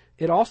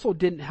 It also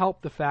didn't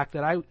help the fact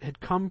that I'm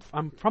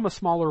from a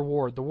smaller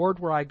ward. The ward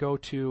where I go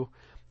to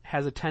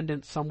has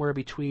attendance somewhere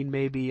between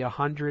maybe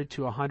 100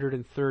 to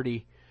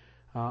 130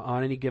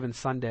 on any given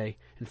Sunday.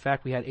 In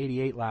fact, we had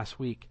 88 last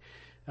week.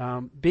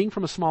 Being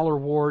from a smaller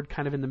ward,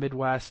 kind of in the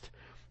Midwest,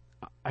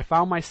 I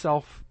found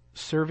myself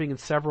serving in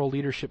several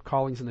leadership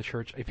callings in the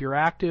church. If you're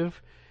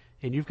active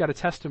and you've got a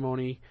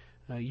testimony,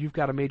 you've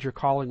got a major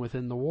calling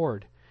within the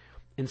ward.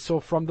 And so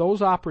from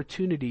those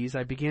opportunities,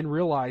 I began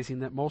realizing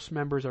that most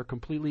members are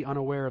completely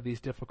unaware of these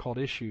difficult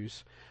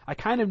issues. I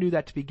kind of knew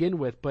that to begin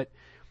with, but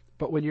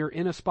when you're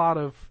in a spot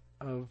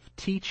of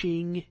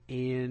teaching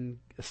and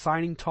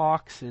assigning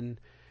talks and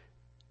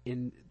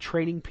in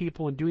training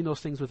people and doing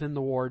those things within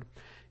the ward,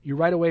 you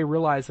right away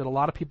realize that a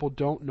lot of people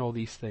don't know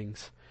these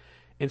things.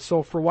 And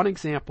so for one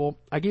example,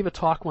 I gave a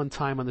talk one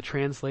time on the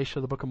translation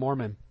of the Book of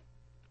Mormon.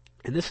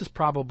 And this is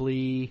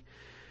probably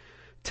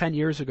 10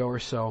 years ago or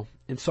so.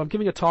 And so I'm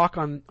giving a talk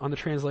on the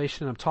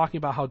translation, and I'm talking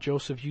about how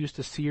Joseph used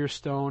a seer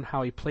stone,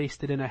 how he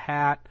placed it in a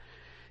hat,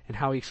 and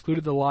how he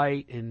excluded the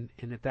light, and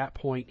at that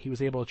point he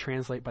was able to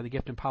translate by the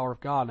gift and power of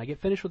God. And I get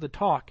finished with the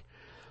talk,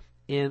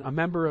 and a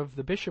member of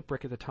the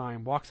bishopric at the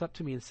time walks up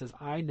to me and says,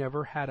 I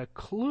never had a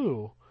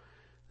clue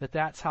that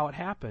that's how it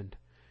happened.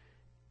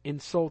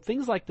 And so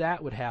things like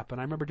that would happen.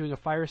 I remember doing a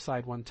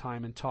fireside one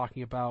time and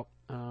talking about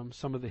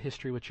some of the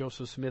history with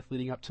Joseph Smith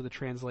leading up to the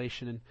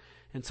translation,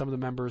 and some of the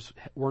members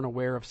weren't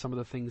aware of some of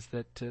the things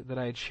that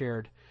I had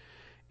shared.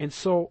 And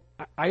so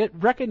I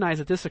recognize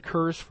that this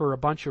occurs for a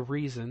bunch of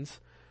reasons.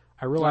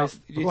 I realize.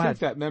 Do you think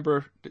that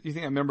member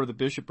of the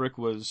bishopric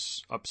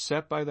was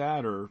upset by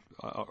that, or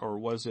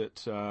was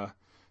it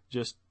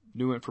just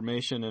new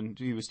information and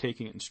he was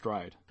taking it in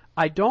stride?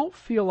 I don't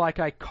feel like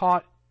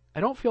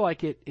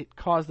it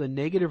caused a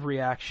negative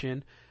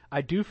reaction.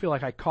 I do feel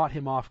like I caught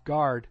him off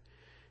guard.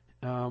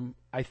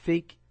 I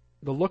think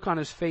the look on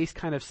his face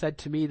kind of said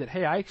to me that,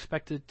 hey, I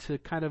expected to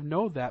kind of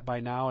know that by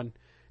now, and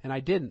I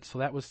didn't. So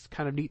that was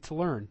kind of neat to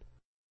learn.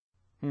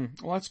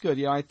 Well, that's good.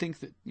 Yeah, I think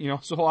that,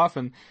 so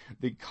often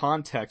the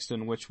context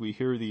in which we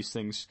hear these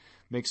things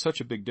makes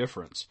such a big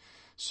difference.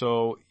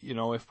 So,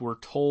 if we're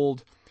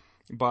told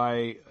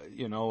by,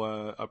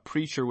 a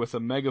preacher with a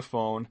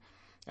megaphone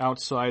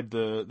outside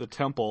the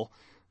temple,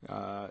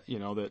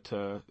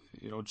 that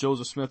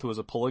Joseph Smith was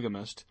a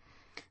polygamist,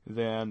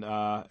 then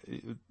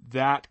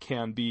that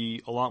can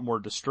be a lot more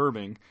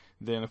disturbing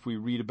than if we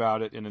read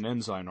about it in an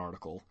Ensign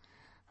article.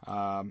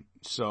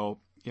 So,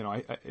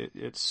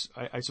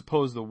 I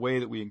suppose the way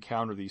that we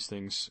encounter these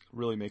things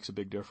really makes a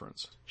big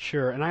difference.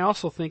 Sure, and I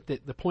also think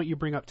that the point you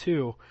bring up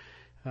too,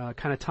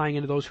 kind of tying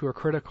into those who are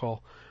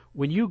critical,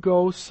 when you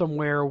go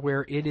somewhere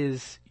where it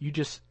is,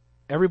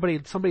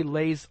 somebody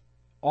lays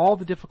all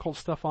the difficult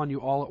stuff on you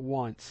all at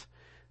once,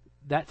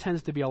 that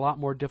tends to be a lot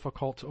more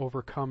difficult to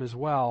overcome as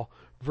well,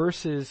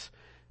 versus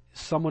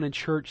someone in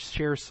church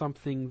shares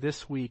something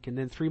this week and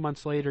then 3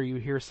 months later you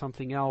hear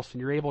something else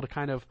and you're able to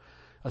kind of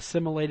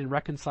assimilate and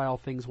reconcile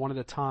things one at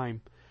a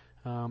time.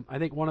 I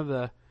think one of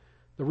the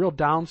real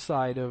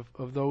downside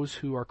of those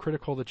who are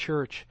critical of the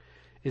church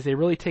is they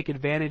really take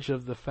advantage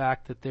of the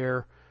fact that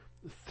they're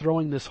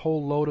throwing this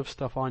whole load of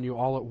stuff on you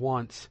all at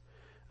once.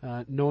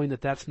 knowing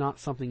that that's not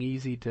something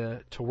easy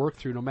to work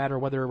through, no matter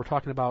whether we're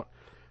talking about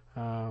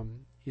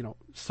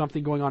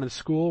something going on in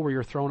school where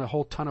you're throwing a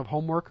whole ton of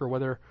homework, or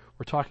whether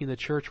we're talking in the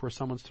church where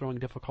someone's throwing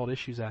difficult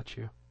issues at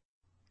you.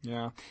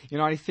 Yeah.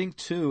 I think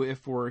too,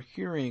 if we're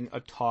hearing a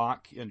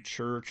talk in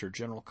church or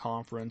general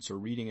conference or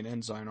reading an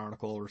Ensign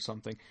article or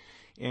something,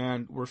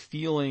 and we're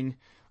feeling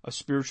a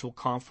spiritual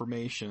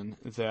confirmation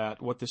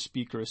that what the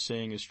speaker is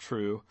saying is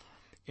true,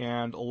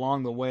 and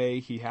along the way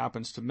he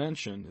happens to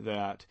mention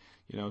that,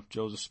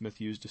 Joseph Smith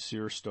used a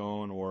seer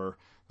stone, or,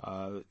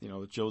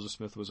 that Joseph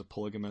Smith was a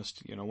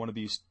polygamist, one of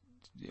these,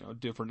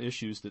 different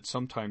issues that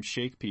sometimes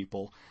shake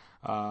people,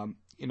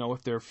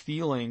 if they're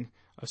feeling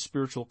a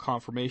spiritual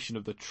confirmation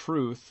of the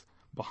truth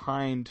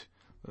behind,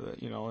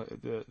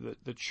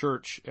 the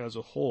church as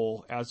a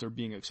whole, as they're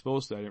being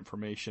exposed to that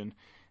information,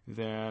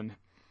 then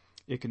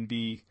it can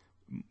be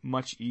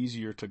much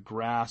easier to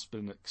grasp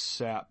and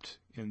accept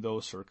in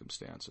those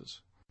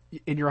circumstances.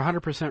 And you're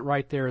 100%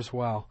 right there as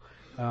well.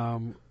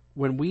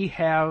 When we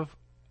have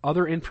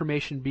other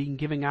information being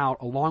given out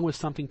along with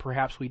something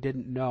perhaps we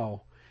didn't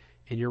know,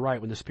 and you're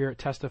right, when the Spirit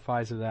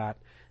testifies of that,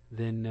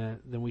 then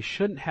we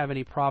shouldn't have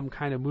any problem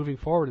kind of moving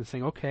forward and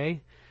saying,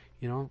 okay,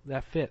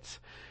 that fits.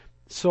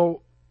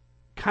 So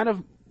kind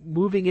of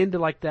moving into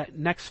like that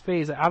next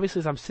phase, obviously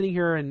as I'm sitting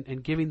here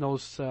and giving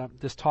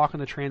this talk on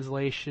the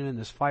translation and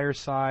this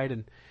fireside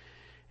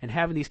and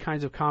having these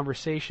kinds of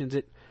conversations,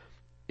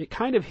 it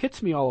kind of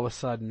hits me all of a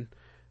sudden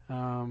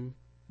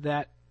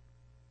that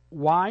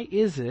why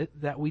is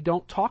it that we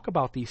don't talk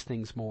about these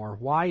things more?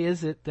 Why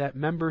is it that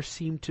members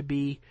seem to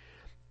be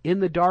in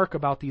the dark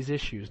about these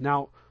issues?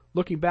 Now,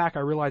 looking back,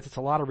 I realize it's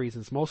a lot of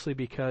reasons, mostly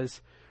because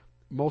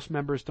most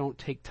members don't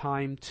take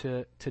time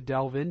to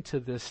delve into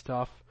this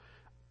stuff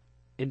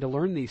and to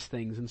learn these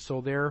things, and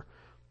so they're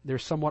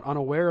somewhat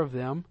unaware of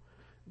them.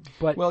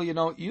 But well,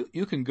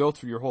 you can go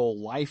through your whole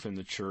life in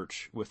the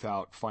church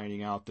without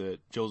finding out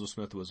that Joseph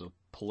Smith was a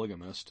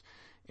polygamist,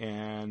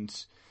 and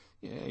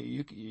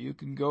you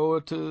can go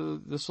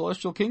to the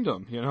celestial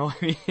kingdom.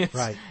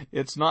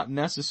 It's not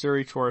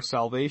necessary to our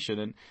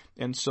salvation,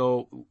 and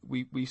so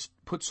we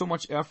put so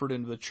much effort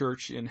into the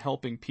church in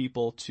helping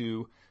people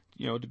to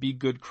be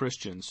good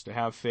Christians, to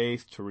have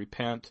faith, to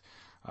repent,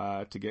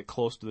 to get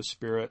close to the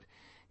Spirit,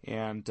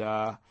 and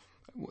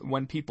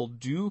when people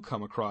do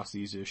come across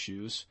these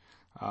issues,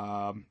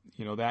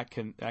 that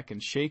can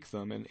shake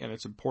them, and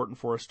it's important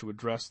for us to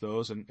address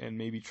those and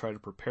maybe try to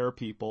prepare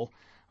people,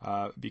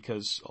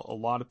 because a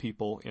lot of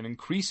people, an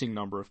increasing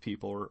number of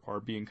people, are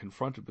being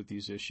confronted with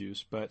these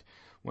issues. But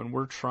when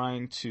we're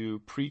trying to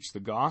preach the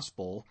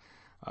gospel,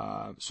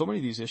 so many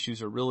of these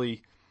issues are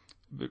really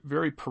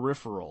very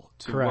peripheral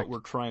to Correct. what we're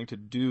trying to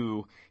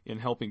do in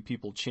helping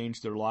people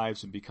change their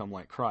lives and become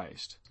like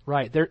Christ.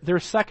 Right. They're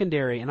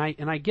secondary, and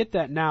I get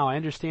that now. I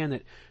understand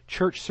that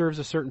church serves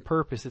a certain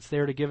purpose. It's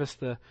there to give us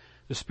the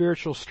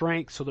spiritual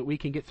strength so that we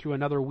can get through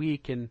another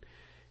week and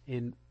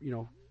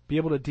be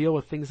able to deal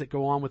with things that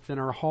go on within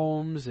our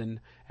homes and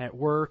at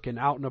work and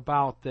out and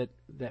about that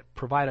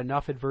provide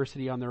enough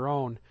adversity on their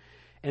own.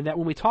 And that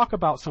when we talk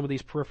about some of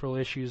these peripheral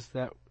issues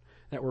that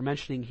we're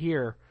mentioning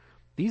here,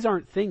 these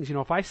aren't things,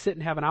 if I sit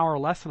and have an hour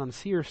lesson on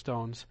seer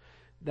stones,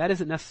 that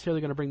isn't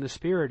necessarily going to bring the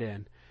Spirit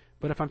in.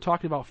 But if I'm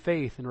talking about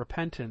faith and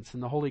repentance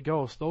and the Holy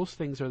Ghost, those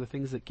things are the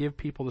things that give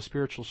people the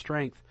spiritual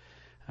strength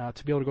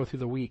to be able to go through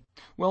the week.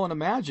 Well, and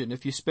imagine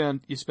if you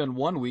spend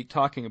 1 week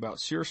talking about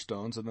seer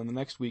stones, and then the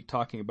next week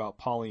talking about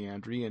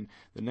polyandry, and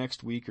the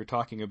next week you're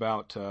talking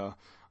about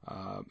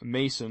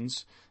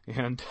Masons,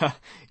 and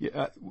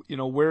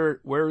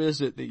where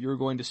is it that you're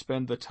going to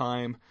spend the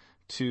time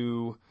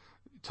to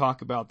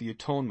talk about the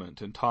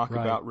atonement and talk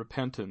Right. about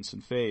repentance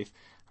and faith,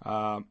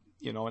 and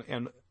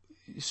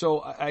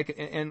so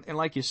and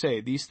like you say,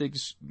 these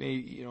things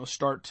may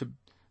start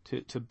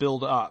to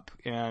build up,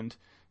 and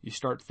you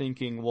start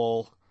thinking,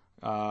 well,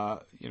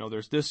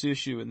 there's this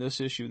issue and this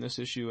issue and this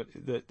issue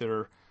that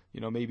are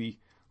maybe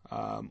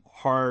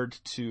hard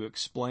to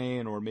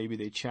explain, or maybe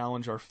they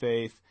challenge our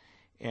faith,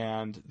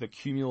 and the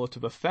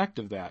cumulative effect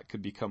of that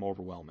could become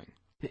overwhelming.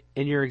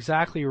 And you're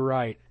exactly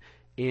right.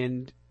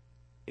 And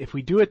if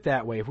we do it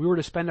that way, if we were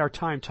to spend our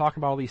time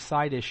talking about all these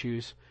side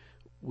issues,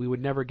 we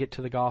would never get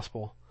to the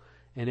gospel,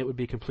 and it would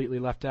be completely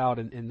left out.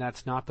 And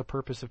that's not the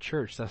purpose of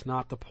church. That's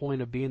not the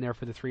point of being there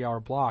for the 3-hour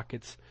block.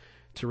 It's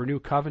to renew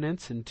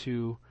covenants and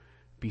to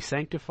be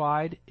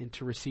sanctified and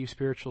to receive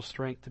spiritual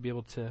strength to be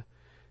able to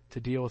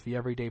deal with the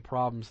everyday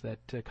problems that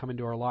come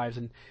into our lives.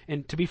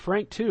 And to be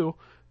frank too,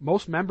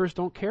 most members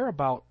don't care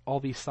about all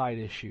these side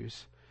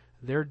issues.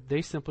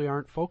 They simply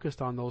aren't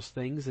focused on those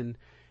things, and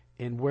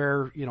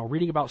where,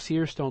 reading about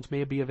seer stones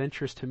may be of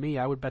interest to me,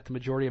 I would bet the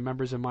majority of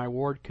members in my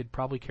ward could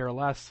probably care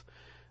less,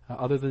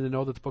 other than to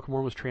know that the Book of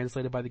Mormon was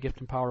translated by the gift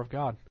and power of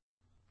God.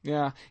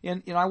 Yeah,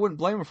 and I wouldn't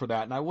blame them for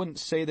that, and I wouldn't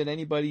say that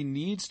anybody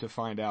needs to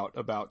find out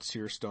about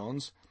seer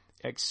stones,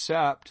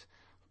 except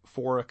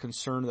for a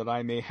concern that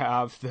I may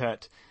have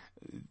that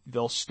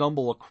they'll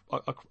stumble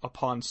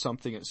upon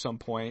something at some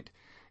point,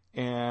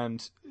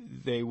 and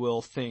they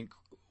will think,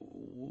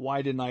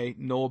 why didn't I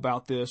know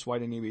about this? Why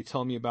didn't anybody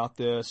tell me about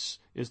this?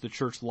 Is the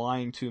church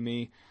lying to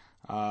me?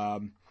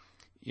 And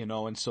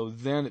so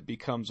then it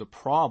becomes a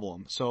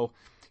problem. So,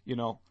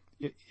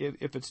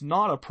 if it's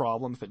not a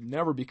problem, if it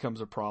never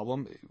becomes a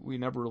problem, we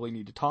never really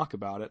need to talk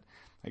about it.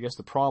 I guess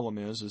the problem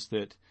is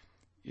that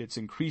it's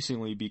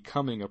increasingly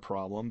becoming a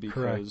problem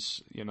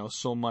because, Correct.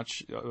 So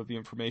much of the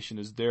information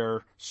is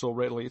there so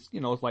readily. It's,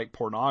 it's like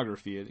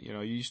pornography.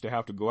 You used to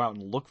have to go out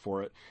and look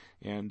for it.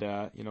 And,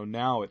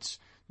 now it's,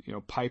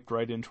 piped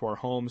right into our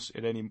homes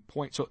at any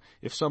point. So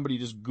if somebody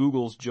just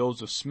Googles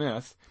Joseph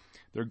Smith,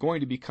 they're going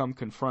to become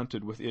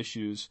confronted with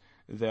issues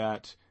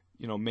that,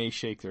 may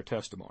shake their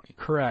testimony.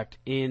 Correct.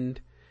 And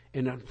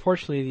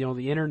unfortunately,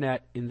 the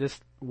internet in this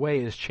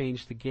way has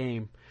changed the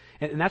game.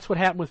 And that's what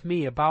happened with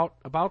me.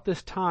 About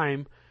this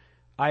time,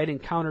 I had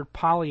encountered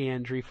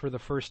polyandry for the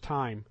first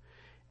time.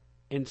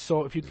 And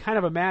so if you can kind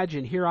of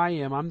imagine, here I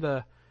am, I'm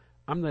the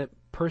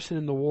person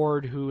in the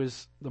ward who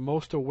is the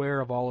most aware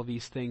of all of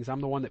these things. I'm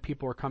the one that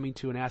people are coming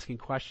to and asking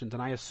questions,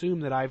 and I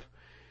assume that I've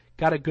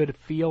got a good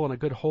feel and a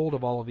good hold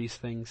of all of these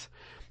things.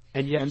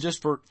 And yet, and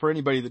just for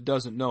anybody that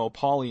doesn't know,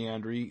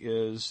 polyandry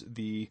is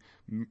a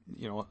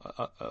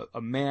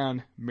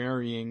man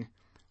marrying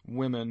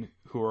women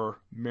who are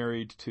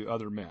married to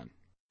other men.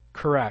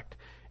 Correct.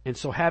 And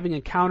so having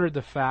encountered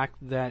the fact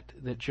that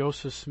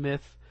Joseph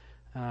Smith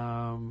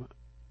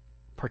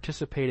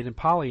participated in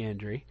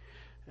polyandry,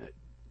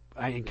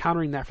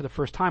 encountering that for the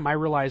first time, I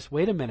realized,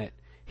 wait a minute,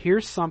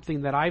 here's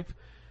something that I've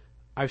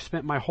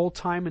spent my whole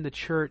time in the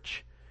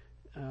church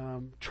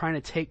trying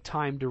to take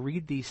time to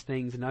read these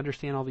things and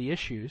understand all the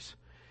issues,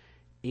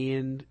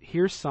 and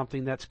here's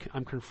something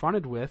I'm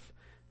confronted with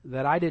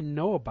that I didn't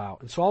know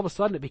about. And so all of a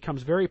sudden it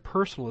becomes very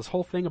personal. This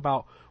whole thing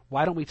about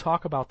why don't we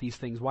talk about these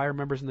things? Why are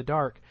members in the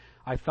dark?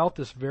 I felt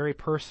this very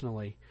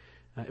personally.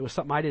 It was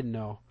something I didn't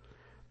know.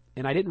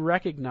 And I didn't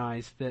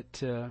recognize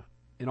that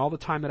in all the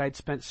time that I'd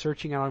spent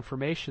searching out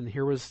information,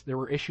 there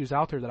were issues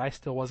out there that I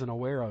still wasn't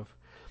aware of.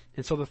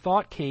 And so the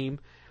thought came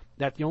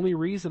that the only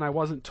reason I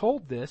wasn't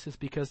told this is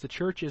because the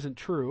church isn't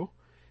true,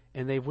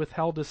 and they've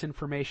withheld this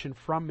information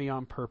from me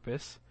on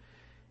purpose.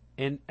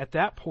 And at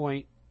that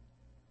point,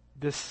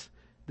 this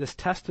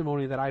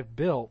testimony that I've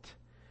built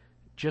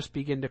just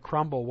began to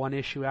crumble, one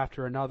issue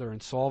after another.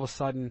 And so all of a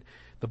sudden,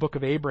 the Book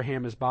of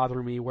Abraham is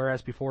bothering me,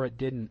 whereas before it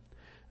didn't.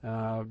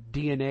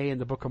 DNA in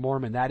the Book of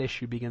Mormon, that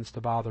issue begins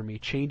to bother me.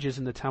 Changes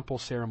in the temple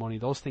ceremony,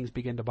 those things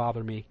begin to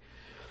bother me.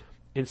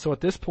 And so at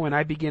this point,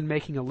 I begin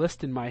making a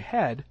list in my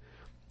head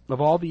of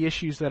all the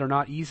issues that are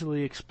not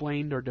easily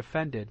explained or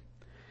defended.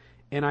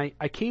 And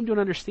I came to an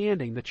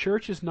understanding. The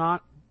church is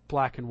not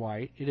black and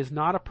white. It is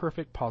not a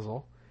perfect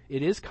puzzle.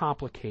 It is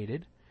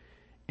complicated.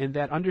 And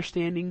that the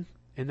understanding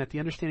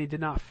did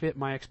not fit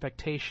my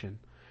expectation.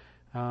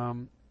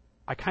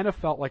 I kind of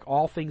felt like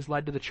all things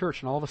led to the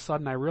church, and all of a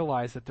sudden I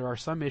realized that there are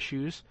some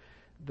issues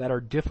that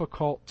are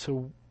difficult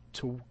to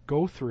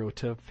go through,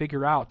 to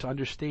figure out, to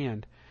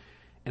understand.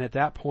 And at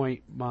that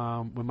point,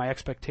 when my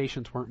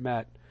expectations weren't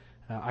met,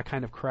 I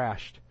kind of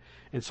crashed.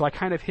 And so I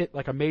kind of hit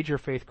like a major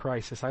faith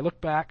crisis. I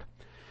look back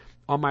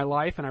on my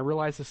life and I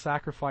realized the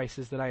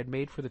sacrifices that I had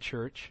made for the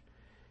church,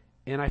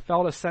 and I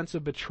felt a sense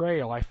of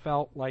betrayal. I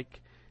felt like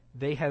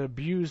they had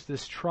abused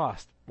this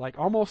trust. Like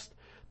almost,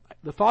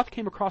 the thought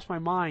came across my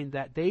mind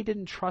that they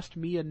didn't trust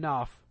me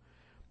enough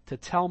to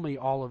tell me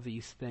all of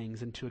these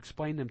things and to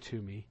explain them to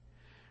me.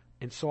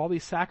 And so all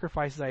these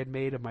sacrifices I had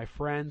made of my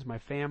friends, my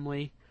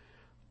family,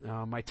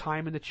 my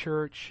time in the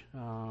church,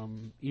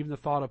 even the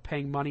thought of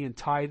paying money and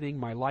tithing,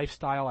 my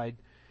lifestyle, I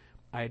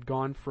had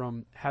gone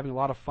from having a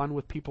lot of fun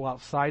with people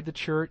outside the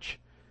church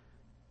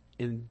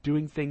and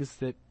doing things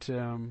that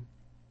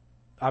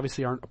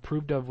obviously aren't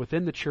approved of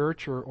within the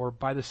church or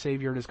by the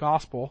Savior and His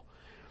gospel.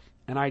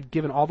 And I'd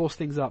given all those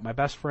things up. My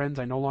best friends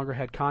I no longer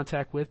had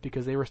contact with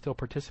because they were still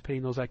participating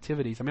in those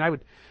activities. I mean,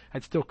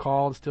 I'd still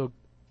call and still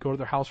go to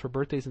their house for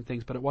birthdays and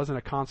things, but it wasn't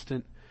a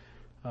constant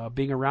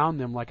being around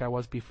them like I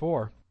was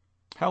before.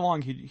 How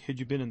long had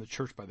you been in the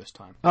church by this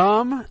time?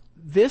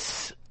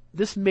 This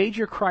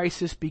major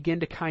crisis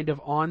began to kind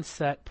of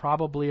onset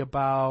probably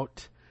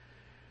about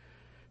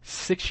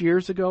 6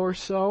 years ago or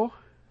so.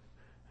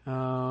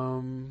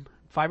 5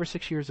 or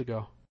 6 years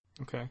ago.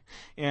 Okay.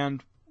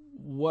 And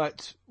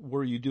what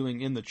were you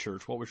doing in the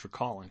church? What was your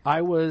calling?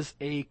 I was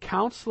a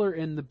counselor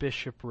in the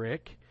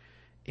bishopric,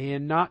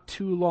 and not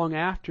too long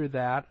after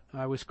that,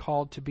 I was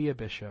called to be a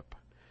bishop.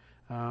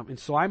 And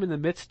so I'm in the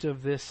midst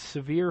of this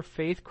severe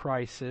faith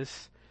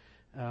crisis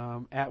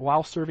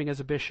while serving as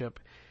a bishop.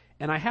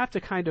 And I have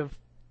to kind of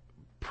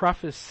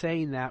preface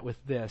saying that with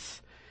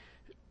this.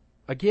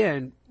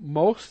 Again,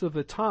 most of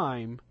the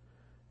time,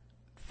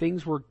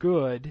 things were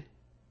good,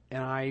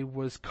 and I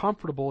was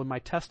comfortable in my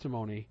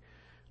testimony.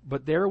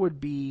 But there would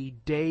be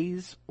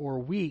days or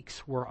weeks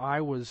where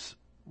I was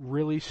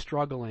really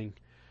struggling,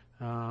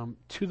 to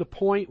the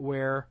point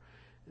where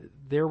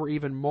there were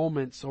even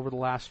moments over the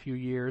last few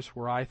years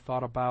where I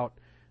thought about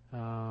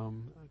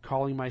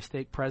calling my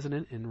stake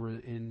president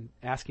and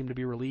asking him to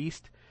be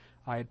released.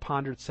 I had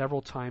pondered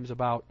several times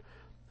about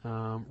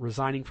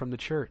resigning from the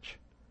church.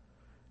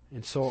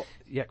 And so,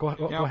 go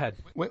ahead.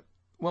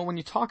 Well, when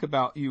you talk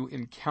about you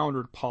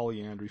encountered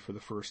polyandry for the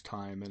first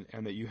time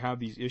and that you have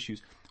these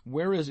issues,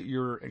 where is it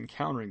you're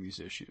encountering these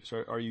issues?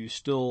 Are you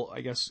still,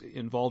 I guess,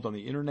 involved on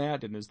the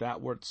internet, and is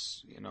that where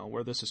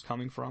this is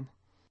coming from?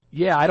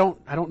 Yeah, I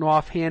don't know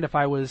offhand if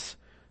I was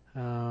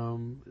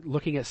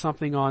looking at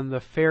something on the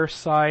FAIR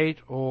site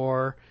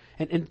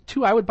and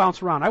two, I would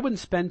bounce around. I wouldn't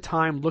spend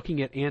time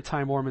looking at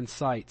anti-Mormon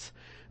sites.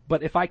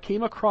 But if I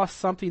came across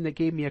something that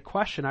gave me a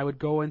question, I would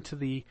go on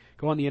the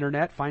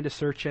internet, find a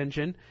search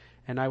engine,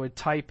 and I would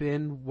type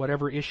in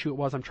whatever issue it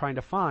was I'm trying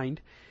to find,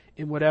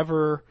 and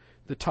whatever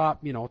the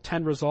top,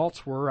 10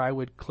 results were, I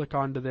would click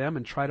onto them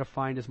and try to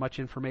find as much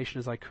information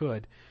as I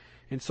could.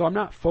 And so I'm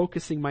not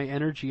focusing my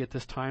energy at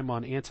this time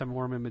on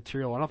anti-Mormon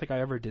material. I don't think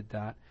I ever did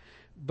that.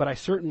 But I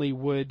certainly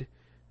would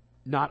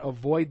not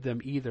avoid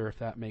them either, if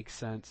that makes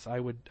sense. I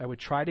would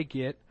try to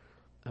get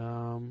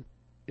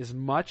as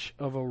much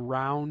of a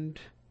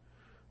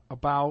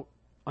roundabout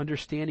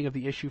understanding of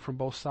the issue from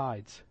both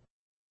sides.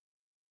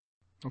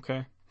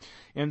 Okay.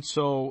 And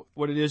so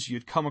what it is,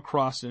 you'd come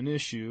across an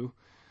issue,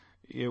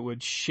 it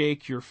would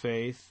shake your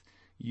faith,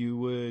 you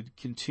would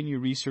continue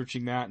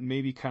researching that and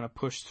maybe kind of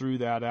push through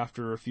that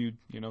after a few,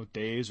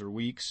 days or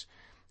weeks,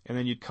 and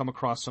then you'd come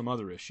across some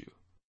other issue.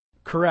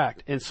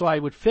 Correct. And so I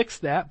would fix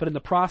that, but in the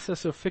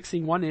process of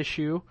fixing one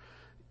issue,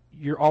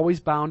 you're always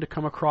bound to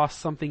come across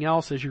something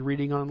else as you're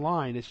reading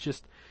online.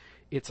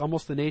 It's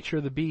almost the nature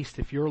of the beast.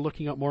 If you're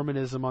looking up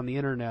Mormonism on the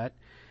internet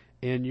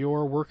and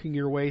you're working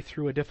your way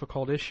through a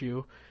difficult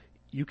issue,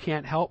 you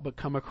can't help but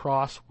come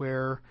across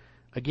where,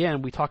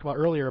 again, we talked about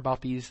earlier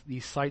about these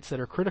sites that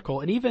are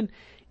critical. And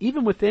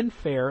even within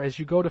FAIR, as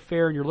you go to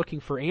FAIR and you're looking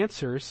for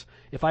answers,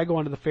 if I go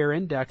onto the FAIR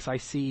index, I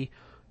see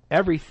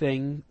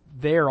everything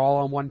there all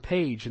on one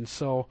page. And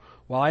so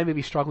while I may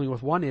be struggling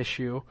with one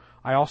issue,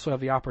 I also have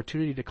the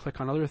opportunity to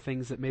click on other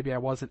things that maybe I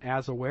wasn't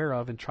as aware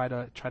of and try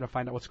to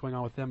find out what's going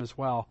on with them as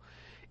well.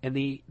 And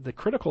the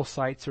critical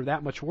sites are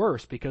that much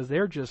worse because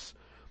they're just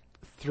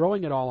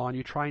throwing it all on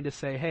you, trying to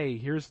say, hey,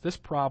 here's this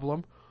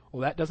problem.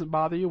 Well, that doesn't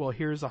bother you. Well,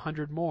 here's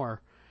 100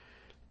 more.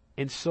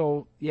 And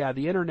so, yeah,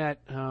 the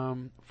internet,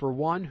 for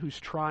one who's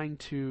trying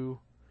to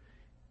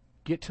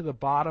get to the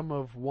bottom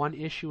of one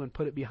issue and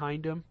put it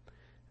behind him,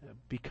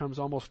 becomes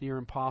almost near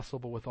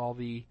impossible with all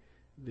the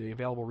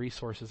available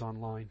resources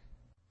online.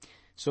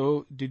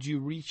 So did you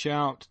reach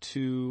out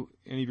to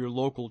any of your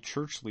local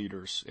church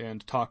leaders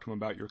and talk to them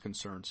about your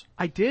concerns?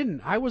 I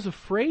didn't. I was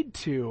afraid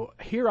to.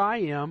 Here I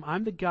am.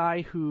 I'm the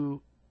guy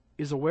who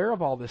is aware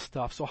of all this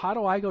stuff. So how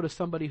do I go to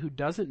somebody who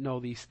doesn't know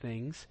these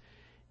things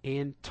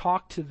and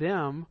talk to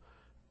them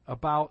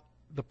about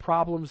the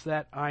problems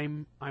that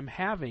I'm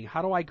having?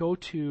 How do I go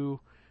to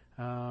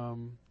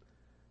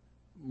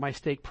my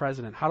stake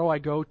president? How do I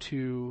go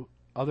to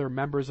other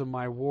members of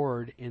my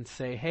ward and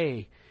say,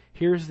 hey,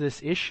 here's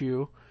this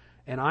issue,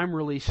 and I'm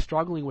really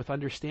struggling with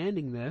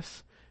understanding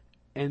this,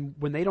 and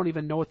when they don't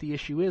even know what the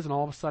issue is, and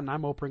all of a sudden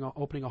I'm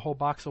opening a whole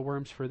box of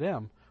worms for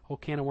them, a whole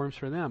can of worms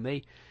for them.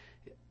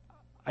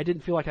 I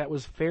didn't feel like that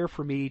was fair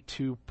for me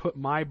to put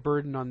my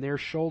burden on their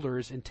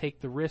shoulders and take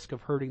the risk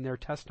of hurting their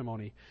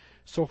testimony.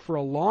 So for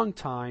a long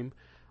time,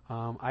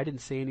 I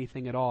didn't say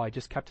anything at all. I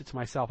just kept it to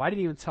myself. I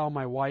didn't even tell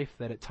my wife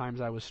that at times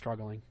I was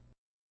struggling.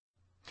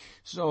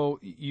 So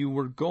you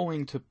were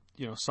going to,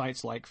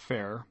 sites like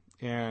FAIR,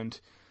 and,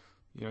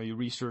 you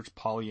research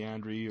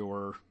polyandry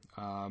or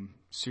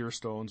seer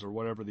stones or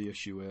whatever the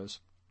issue is,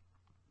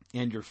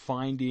 and you're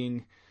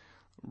finding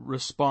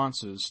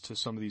responses to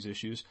some of these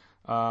issues.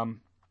 How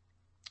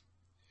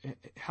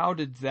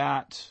did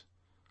that,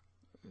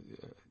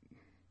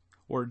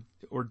 or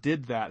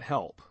did that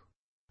help?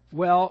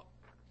 Well,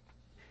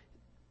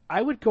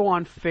 I would go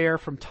on FAIR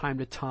from time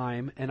to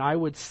time, and I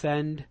would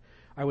send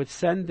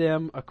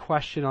them a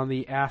question on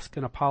the Ask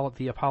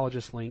the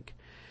Apologist link.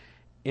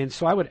 And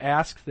so I would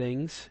ask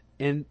things,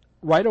 and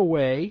right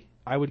away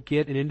I would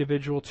get an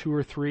individual 2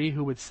 or 3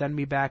 who would send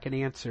me back an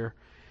answer.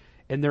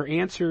 And their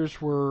answers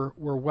were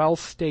well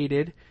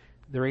stated.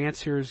 Their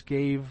answers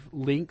gave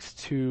links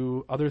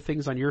to other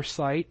things on your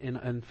site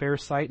and FAIR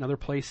site and other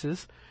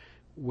places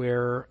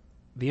where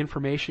the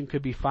information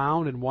could be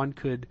found and one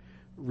could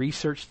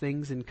research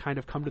things and kind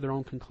of come to their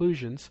own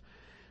conclusions.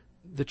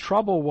 The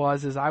trouble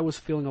was I was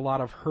feeling a lot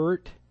of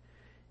hurt,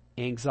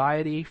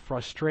 anxiety,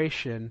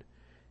 frustration,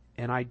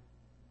 and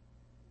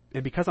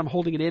because I'm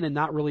holding it in and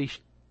not really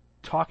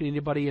talking to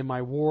anybody in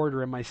my ward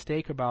or in my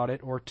stake about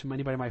it or to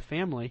anybody in my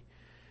family,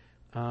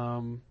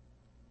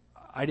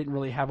 I didn't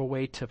really have a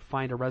way to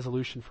find a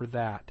resolution for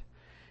that.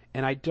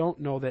 And I don't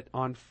know that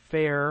on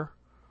FAIR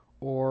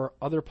or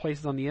other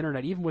places on the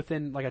internet, even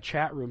within like a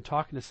chat room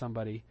talking to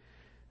somebody,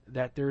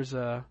 that there's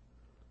a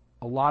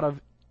lot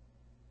of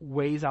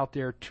ways out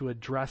there to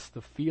address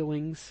the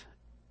feelings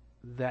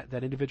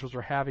that individuals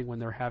are having when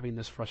they're having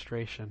this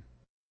frustration.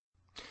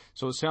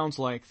 So it sounds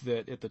like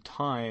that at the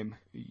time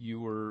you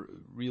were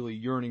really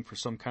yearning for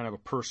some kind of a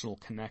personal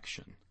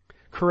connection.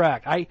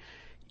 Correct.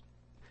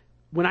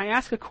 When I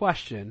ask a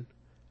question,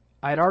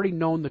 I'd already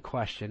known the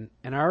question,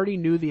 and I already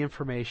knew the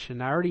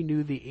information, I already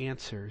knew the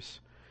answers.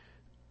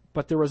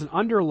 but there was an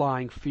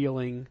underlying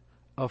feeling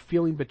of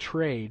feeling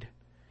betrayed,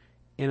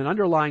 and an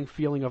underlying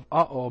feeling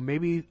of,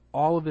 maybe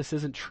all of this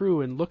isn't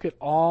true, and look at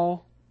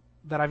all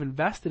that I've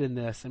invested in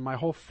this, and my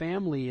whole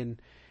family and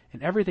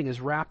everything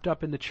is wrapped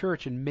up in the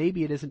church, and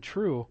maybe it isn't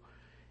true.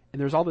 And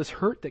there's all this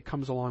hurt that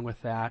comes along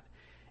with that,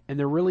 and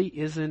there really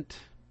isn't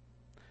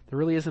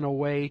a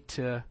way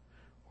to,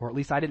 or at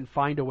least I didn't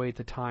find a way at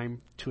the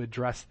time to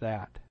address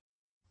that.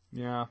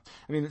 Yeah.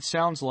 I mean, it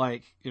sounds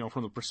like,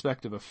 from the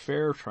perspective of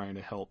FAIR trying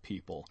to help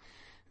people,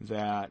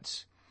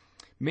 that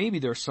maybe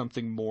there's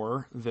something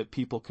more that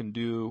people can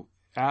do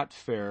at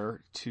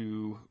FAIR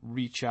to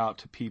reach out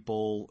to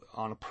people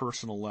on a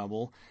personal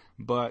level,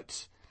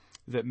 but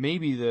that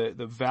maybe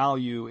the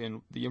value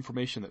in the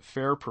information that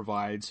FAIR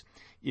provides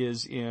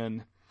is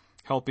in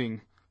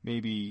helping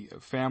maybe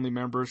family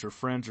members or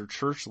friends or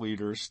church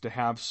leaders to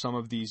have some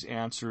of these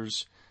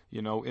answers,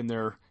 in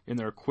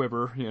their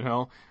quiver,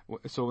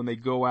 So when they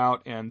go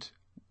out and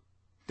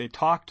they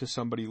talk to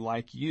somebody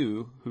like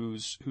you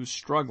who's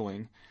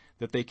struggling,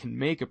 that they can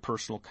make a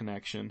personal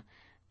connection,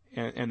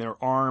 and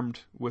they're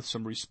armed with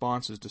some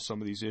responses to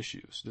some of these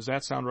issues. Does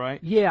that sound right?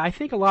 Yeah, I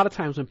think a lot of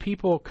times when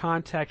people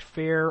contact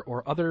FAIR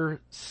or other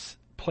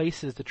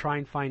places to try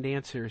and find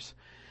answers,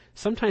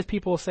 sometimes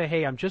people will say,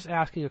 hey, I'm just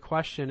asking a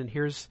question, and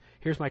here's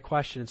my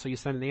question, and so you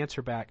send an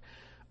answer back.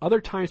 Other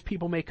times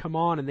people may come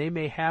on and they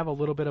may have a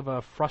little bit of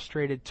a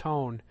frustrated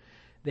tone.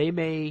 They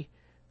may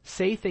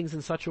say things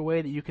in such a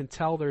way that you can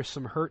tell there's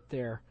some hurt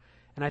there.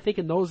 And I think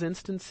in those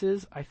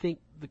instances, I think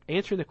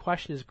answering the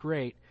question is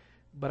great,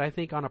 but I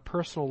think on a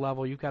personal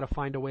level, you've got to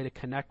find a way to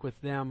connect with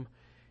them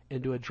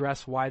and to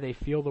address why they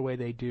feel the way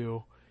they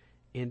do,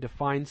 and to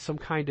find some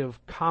kind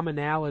of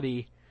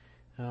commonality.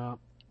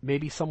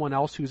 Maybe someone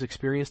else who's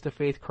experienced a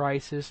faith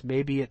crisis.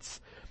 Maybe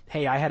it's,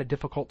 hey, I had a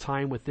difficult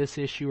time with this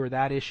issue or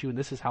that issue, and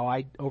this is how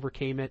I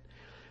overcame it.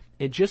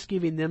 And just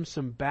giving them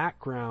some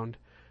background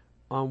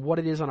on what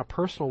it is on a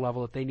personal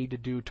level that they need to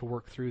do to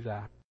work through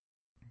that.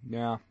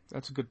 Yeah,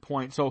 that's a good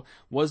point. So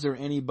was there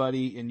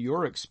anybody in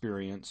your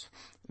experience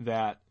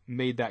that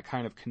made that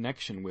kind of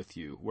connection with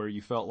you, where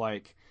you felt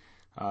like,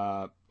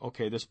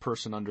 okay, this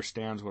person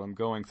understands what I'm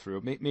going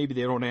through? Maybe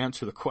they don't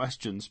answer the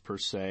questions per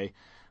se,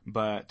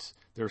 but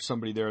there's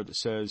somebody there that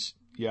says,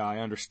 yeah, I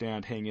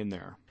understand, hang in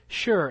there.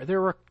 Sure.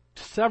 There were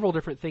several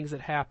different things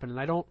that happened, and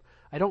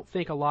I don't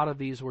think a lot of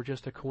these were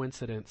just a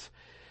coincidence.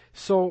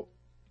 So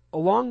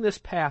along this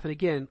path, and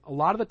again, a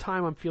lot of the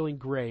time I'm feeling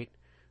great,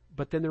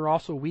 but then there are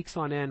also weeks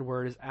on end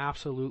where it is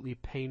absolutely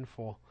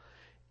painful.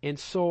 And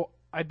so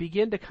I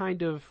begin to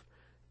kind of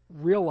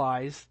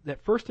realize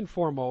that first and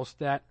foremost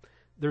that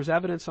there's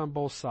evidence on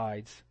both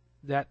sides,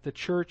 that the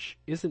church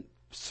isn't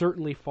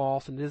certainly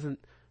false and isn't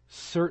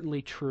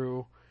certainly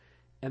true,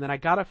 and then I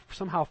got to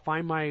somehow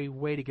find my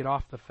way to get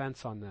off the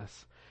fence on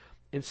this.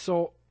 And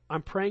so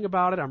I'm praying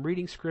about it, I'm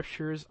reading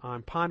scriptures,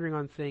 I'm pondering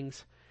on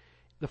things.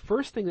 The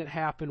first thing that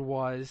happened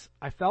was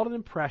I felt an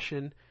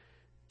impression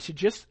to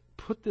just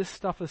put this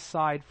stuff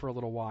aside for a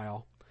little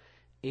while.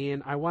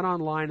 And I went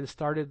online and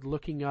started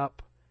looking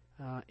up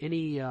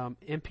any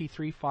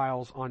MP3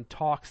 files on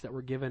talks that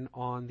were given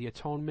on the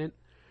atonement,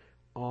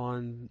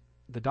 on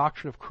the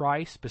doctrine of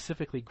Christ,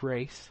 specifically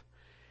grace.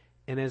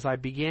 And as I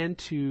began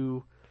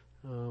to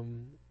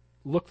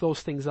look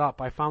those things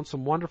up, I found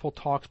some wonderful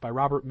talks by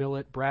Robert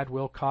Millett, Brad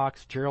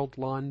Wilcox, Gerald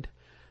Lund,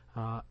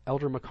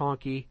 Elder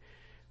McConkie,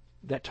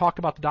 that talked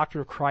about the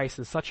doctrine of Christ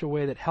in such a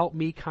way that helped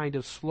me kind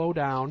of slow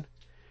down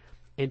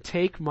and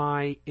take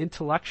my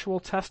intellectual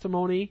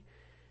testimony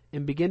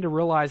and begin to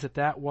realize that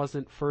that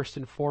wasn't first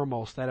and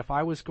foremost, that if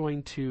I was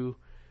going to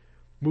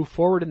move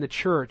forward in the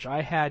church,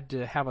 I had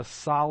to have a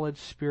solid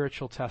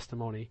spiritual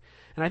testimony.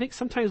 And I think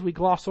sometimes we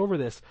gloss over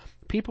this.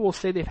 People will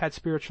say they've had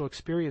spiritual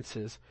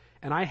experiences,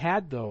 and I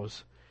had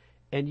those.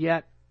 And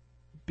yet,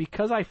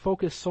 because I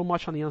focused so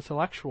much on the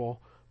intellectual,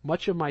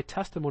 much of my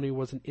testimony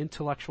was an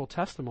intellectual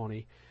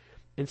testimony.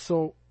 And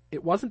so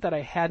it wasn't that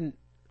I hadn't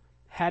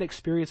had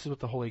experiences with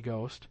the Holy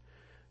Ghost,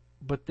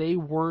 but they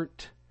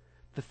weren't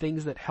the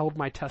things that held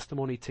my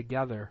testimony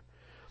together.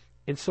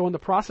 And so in the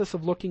process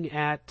of looking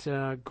at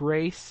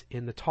grace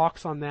and the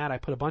talks on that, I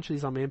put a bunch of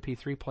these on my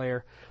MP3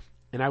 player,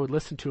 and I would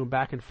listen to them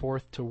back and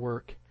forth to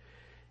work.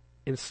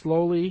 And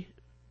slowly,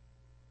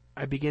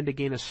 I began to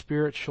gain a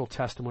spiritual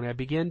testimony. I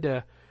began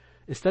to,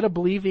 instead of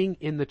believing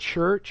in the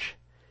church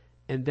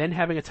and then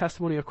having a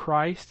testimony of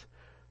Christ,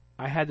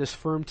 I had this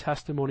firm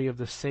testimony of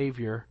the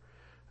Savior,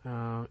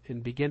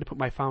 and began to put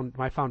my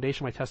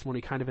foundation, my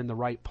testimony, kind of in the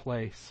right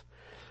place.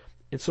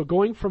 And so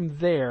going from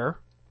there,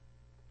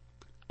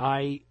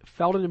 I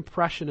felt an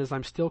impression as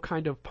I'm still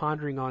kind of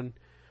pondering on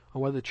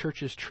whether the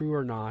church is true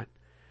or not.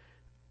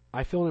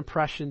 I feel an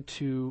impression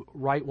to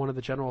write one of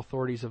the general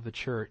authorities of the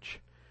church.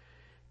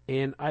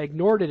 And I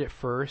ignored it at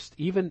first.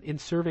 Even in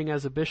serving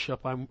as a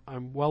bishop, I'm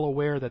well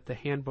aware that the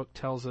handbook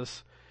tells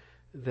us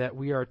that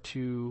we are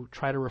to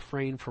try to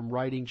refrain from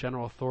writing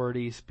general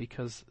authorities,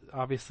 because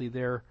obviously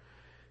they're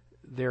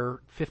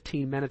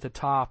 15 men at the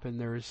top, and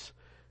there's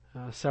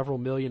several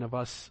million of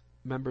us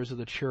members of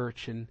the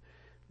church, and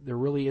there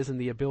really isn't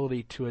the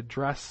ability to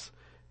address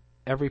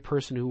every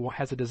person who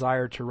has a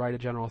desire to write a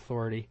general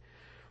authority.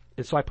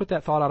 And so I put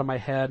that thought out of my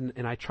head,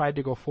 and I tried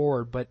to go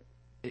forward, but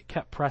it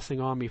kept pressing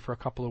on me for a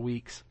couple of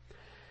weeks.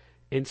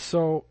 And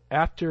so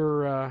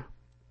after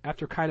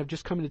kind of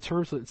just coming to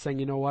terms with it and saying,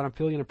 you know what, I'm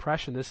feeling an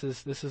impression, this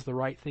is the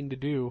right thing to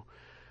do,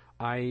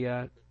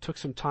 I took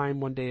some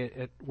time one day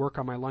at work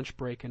on my lunch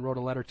break and wrote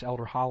a letter to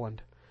Elder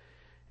Holland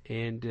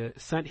and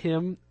sent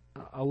him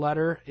a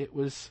letter. It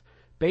was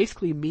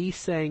basically me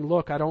saying,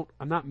 look, I'm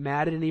not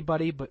mad at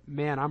anybody, but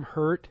man, I'm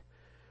hurt.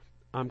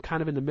 I'm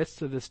kind of in the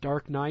midst of this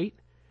dark night.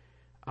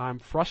 I'm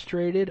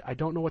frustrated. I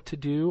don't know what to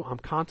do. I'm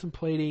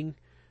contemplating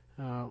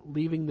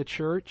leaving the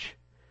church.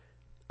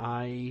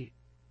 I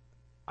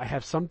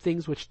have some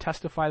things which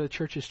testify the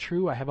church is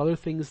true. I have other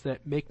things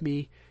that make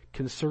me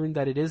concerned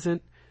that it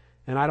isn't,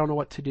 and I don't know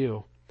what to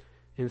do.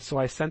 And so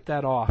I sent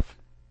that off.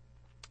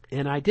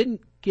 And I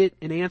didn't get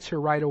an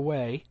answer right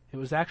away. It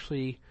was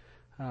actually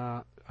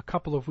a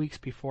couple of weeks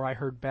before I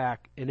heard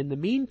back. And in the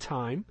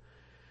meantime,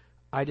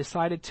 I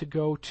decided to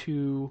go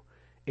to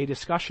a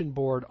discussion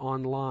board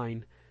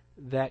online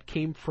that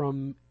came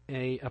from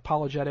a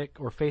apologetic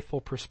or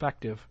faithful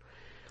perspective.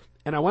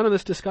 And I went on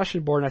this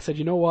discussion board and I said,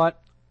 you know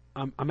what?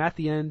 I'm at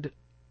the end.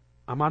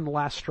 I'm on the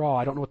last straw.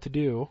 I don't know what to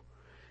do.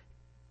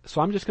 So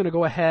I'm just going to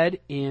go ahead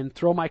and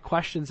throw my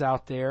questions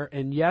out there.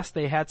 And yes,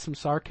 they had some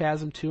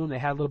sarcasm to them. They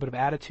had a little bit of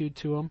attitude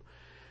to them.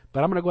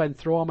 But I'm going to go ahead and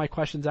throw all my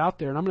questions out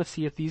there, and I'm going to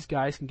see if these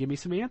guys can give me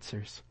some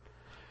answers.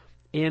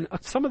 And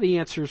some of the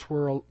answers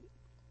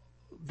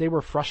they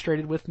were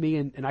frustrated with me,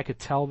 and I could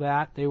tell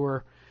that. They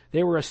were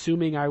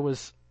assuming I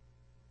was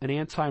an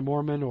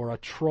anti-Mormon or a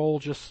troll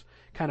just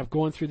kind of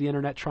going through the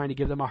internet trying to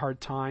give them a hard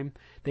time.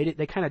 They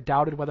kind of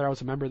doubted whether I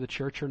was a member of the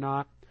church or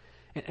not.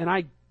 And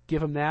I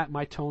give them that.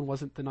 My tone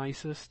wasn't the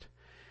nicest.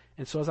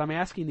 And so as I'm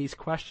asking these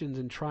questions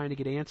and trying to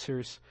get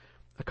answers,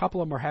 a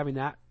couple of them are having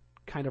that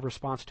kind of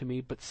response to me,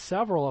 but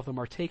several of them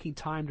are taking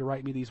time to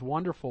write me these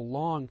wonderful,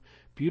 long,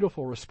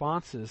 beautiful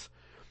responses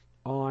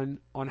on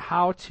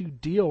how to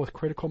deal with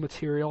critical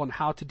material and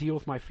how to deal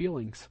with my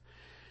feelings.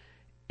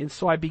 And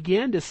so I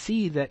began to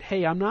see that,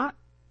 hey, I'm not,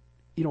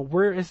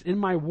 whereas in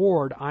my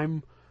ward,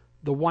 I'm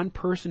the one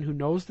person who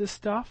knows this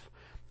stuff,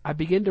 I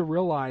begin to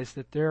realize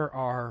that there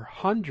are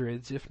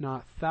hundreds, if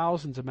not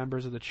thousands, of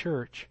members of the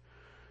church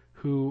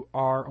who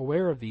are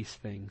aware of these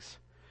things.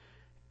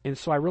 And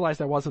so I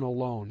realized I wasn't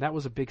alone. That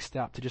was a big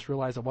step, to just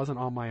realize I wasn't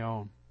on my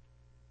own.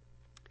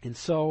 And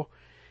so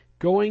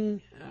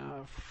going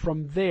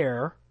from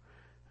there,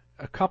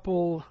 a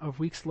couple of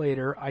weeks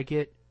later, I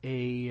get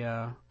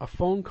a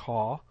phone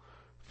call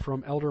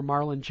from Elder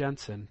Marlon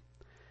Jensen.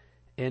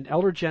 And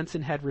Elder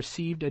Jensen had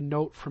received a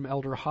note from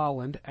Elder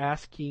Holland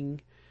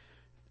asking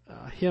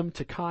him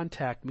to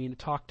contact me and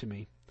to talk to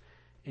me.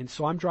 And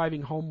so I'm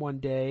driving home one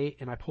day,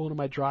 and I pull into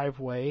my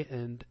driveway,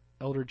 and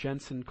Elder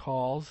Jensen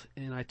calls,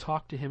 and I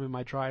talk to him in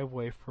my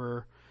driveway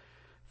for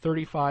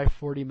 35,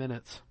 40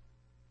 minutes.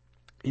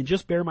 And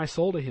just bare my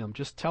soul to him.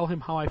 Just tell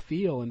him how I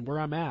feel and where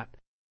I'm at.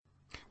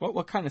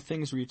 What kind of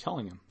things were you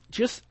telling him?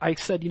 I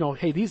said,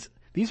 hey,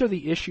 these are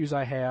the issues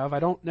I have. I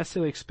don't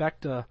necessarily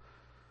expect a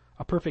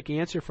perfect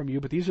answer from you,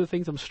 but these are the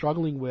things I'm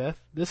struggling with.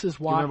 This is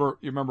why. You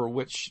remember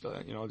which,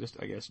 just,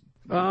 I guess,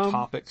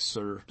 topics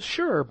or?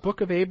 Sure.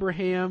 Book of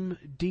Abraham,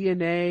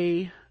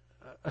 DNA,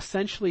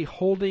 essentially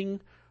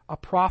holding a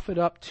prophet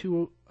up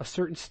to a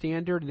certain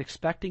standard and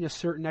expecting a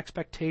certain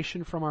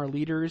expectation from our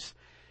leaders,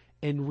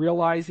 and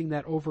realizing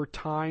that over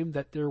time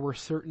that there were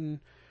certain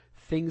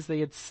things they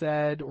had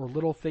said or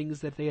little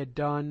things that they had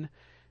done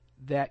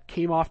that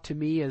came off to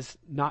me as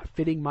not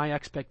fitting my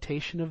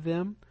expectation of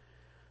them.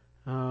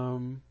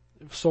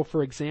 So,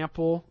 for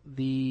example,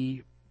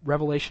 the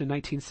revelation in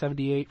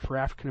 1978 for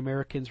African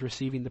Americans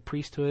receiving the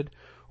priesthood,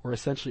 or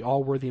essentially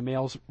all worthy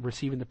males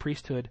receiving the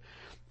priesthood,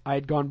 I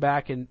had gone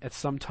back and at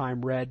some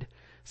time read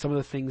some of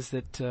the things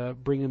that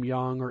Brigham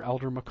Young or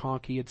Elder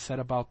McConkie had said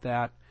about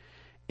that,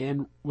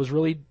 and was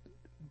really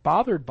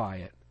bothered by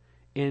it,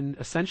 and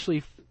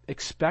essentially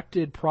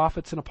expected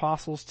prophets and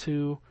apostles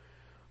to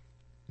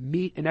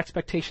meet an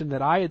expectation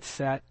that I had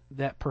set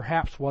that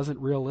perhaps wasn't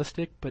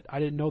realistic, but I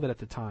didn't know that at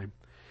the time.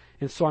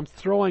 And so I'm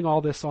throwing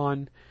all this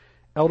on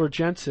Elder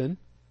Jensen,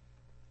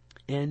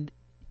 and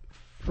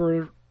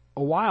for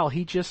a while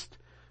he just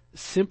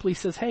simply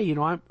says, hey,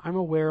 I'm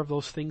aware of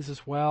those things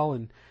as well,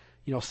 and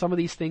some of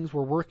these things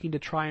we're working to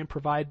try and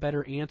provide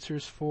better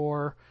answers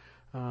for.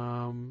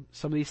 Some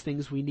of these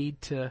things we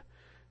need to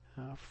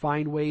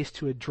find ways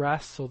to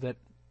address so that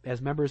as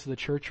members of the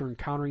church are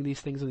encountering these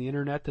things on the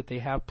internet, that they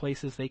have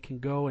places they can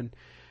go and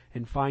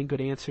find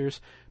good answers.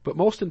 But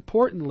most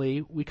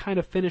importantly, we kind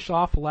of finish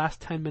off the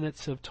last 10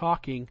 minutes of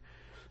talking,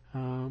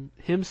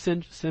 him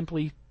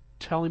simply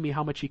telling me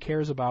how much he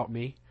cares about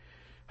me,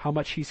 how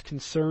much he's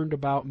concerned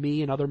about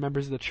me and other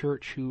members of the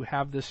church who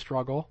have this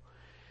struggle,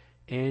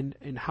 and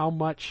how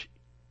much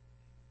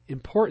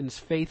importance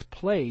faith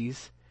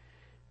plays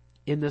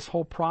in this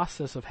whole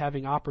process of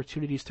having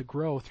opportunities to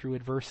grow through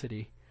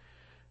adversity.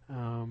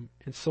 And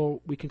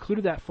so we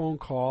concluded that phone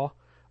call.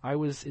 I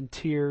was in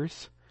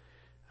tears.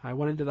 I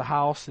went into the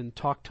house and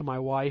talked to my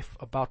wife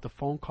about the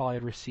phone call I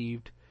had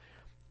received.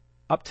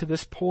 Up to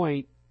this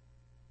point,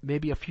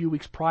 maybe a few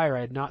weeks prior,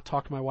 I had not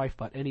talked to my wife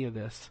about any of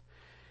this.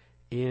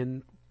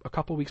 In a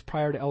couple weeks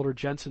prior to Elder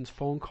Jensen's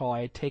phone call,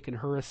 I had taken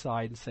her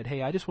aside and said,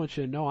 "Hey, I just want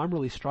you to know I'm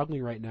really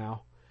struggling right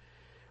now."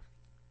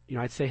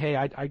 I'd say, "Hey,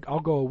 I'll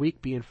go a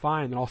week being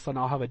fine, and all of a sudden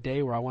I'll have a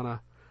day where I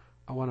want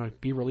to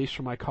be released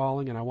from my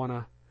calling and I want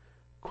to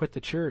quit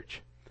the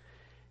church."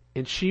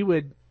 And she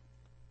would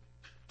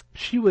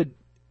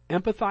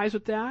empathize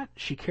with that.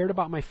 She cared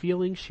about my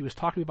feelings. She was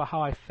talking about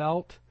how I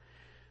felt,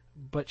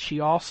 but she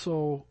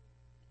also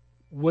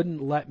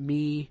wouldn't let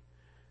me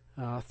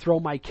throw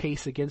my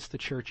case against the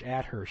church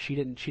at her. She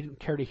didn't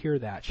care to hear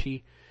that.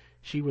 She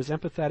was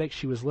empathetic.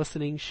 She was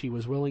listening. She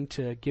was willing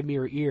to give me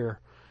her ear,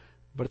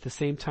 but at the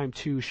same time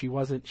too, she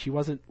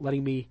wasn't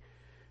letting me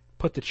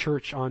put the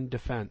church on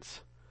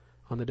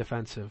the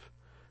defensive.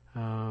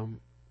 And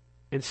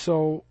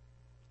so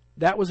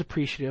that was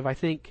appreciative. I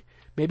think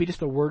maybe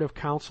just a word of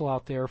counsel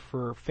out there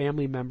for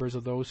family members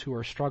of those who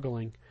are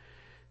struggling.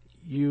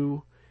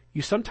 You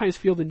sometimes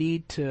feel the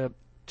need to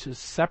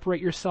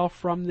separate yourself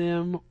from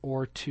them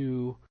or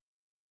to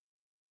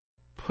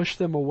push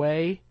them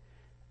away.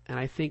 And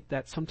I think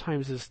that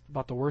sometimes is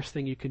about the worst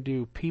thing you can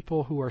do.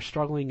 People who are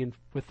struggling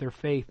with their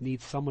faith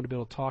need someone to be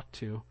able to talk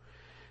to.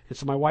 And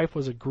so my wife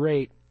was a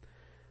great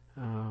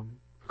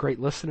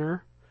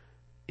listener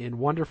and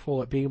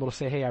wonderful at being able to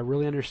say, "Hey, I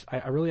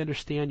really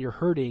understand you're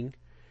hurting,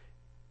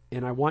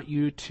 and I want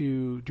you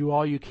to do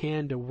all you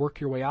can to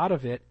work your way out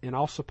of it, and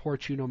I'll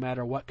support you no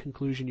matter what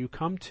conclusion you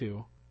come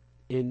to."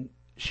 And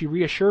she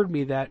reassured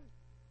me that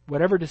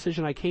whatever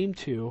decision I came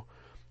to,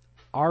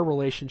 our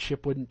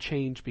relationship wouldn't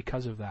change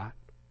because of that.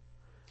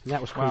 And that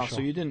was crucial. Wow,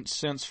 so you didn't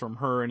sense from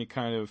her any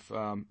kind of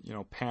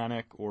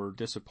panic or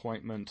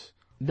disappointment?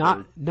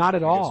 Not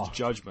at all.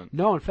 Judgment.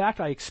 No, in fact,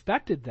 I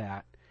expected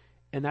that,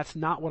 and that's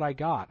not what I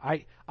got.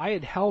 I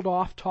had held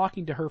off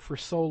talking to her for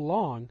so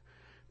long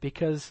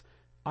because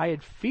I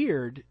had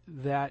feared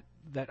that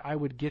I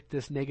would get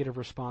this negative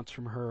response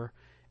from her,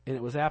 and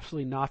it was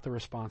absolutely not the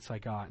response I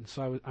got. And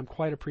so I'm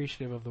quite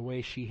appreciative of the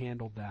way she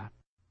handled that.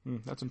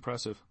 That's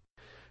impressive.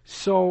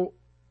 So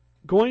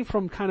going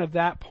from kind of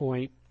that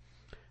point,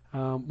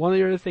 one of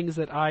the other things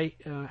that I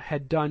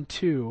had done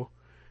too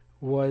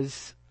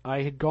was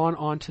I had gone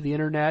onto the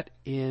internet,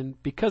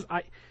 and because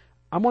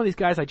I'm one of these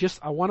guys,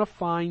 I want to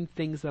find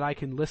things that I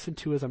can listen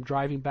to as I'm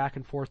driving back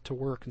and forth to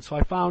work. And so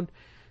I found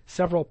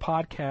several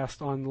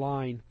podcasts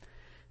online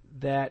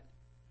that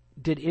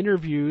did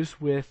interviews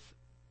with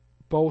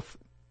both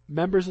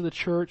members of the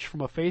church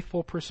from a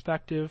faithful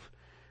perspective,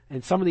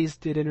 and some of these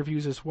did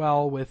interviews as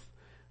well with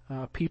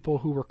people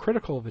who were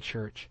critical of the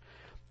church.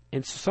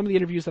 And so some of the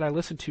interviews that I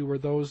listened to were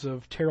those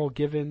of Terrell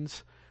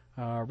Givens,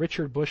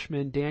 Richard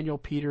Bushman, Daniel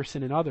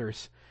Peterson, and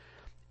others.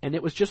 And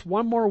it was just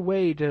one more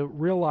way to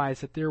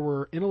realize that there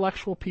were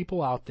intellectual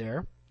people out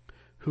there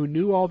who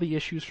knew all the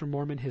issues from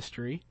Mormon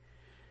history,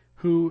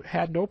 who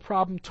had no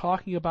problem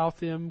talking about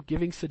them,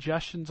 giving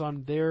suggestions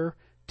on their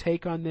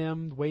take on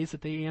them, ways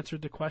that they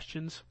answered the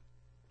questions,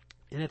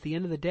 and at the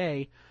end of the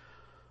day,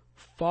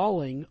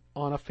 falling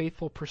on a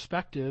faithful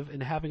perspective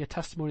and having a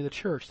testimony of the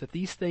church that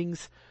these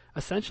things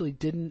essentially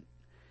didn't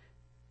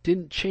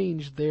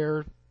change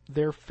their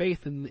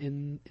faith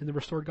in the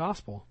restored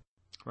gospel.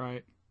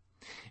 Right.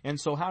 And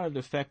so how did it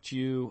affect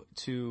you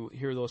to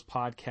hear those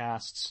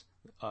podcasts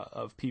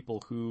of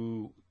people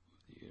who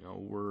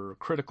were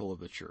critical of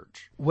the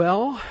church?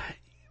 Well,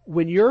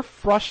 when you're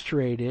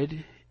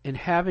frustrated and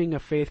having a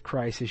faith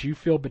crisis, you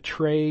feel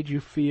betrayed, you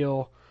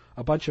feel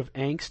a bunch of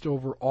angst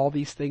over all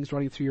these things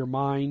running through your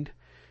mind.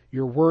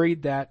 You're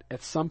worried that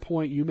at some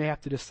point you may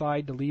have to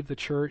decide to leave the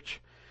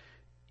church.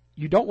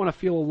 You don't want to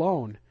feel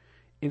alone.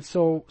 And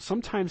so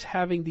sometimes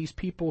having these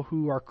people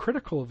who are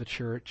critical of the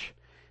church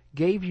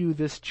gave you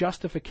this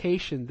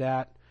justification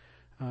that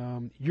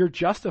you're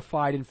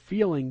justified in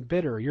feeling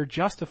bitter. You're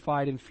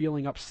justified in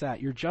feeling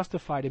upset. You're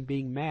justified in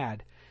being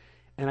mad.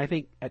 And I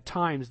think at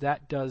times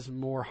that does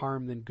more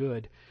harm than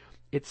good.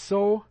 It's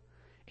so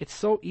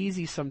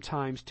easy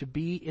sometimes to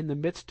be in the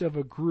midst of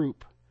a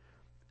group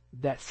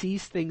that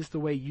sees things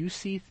the way you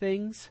see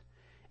things,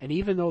 and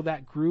even though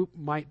that group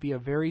might be a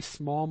very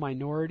small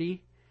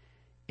minority,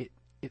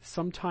 it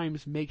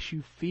sometimes makes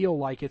you feel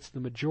like it's the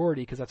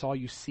majority because that's all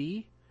you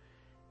see,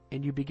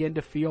 and you begin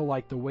to feel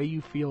like the way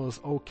you feel is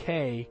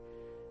okay,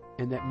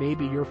 and that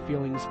maybe your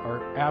feelings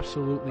are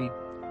absolutely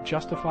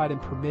justified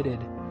and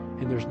permitted,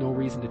 and there's no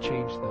reason to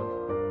change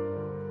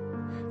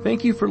them.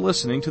 Thank you for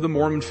listening to the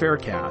Mormon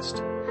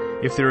Faircast.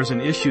 If there is an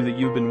issue that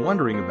you've been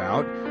wondering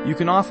about, you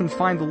can often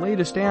find the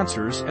latest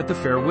answers at the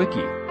Fair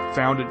Wiki,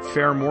 found at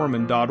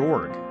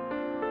fairmormon.org.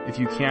 If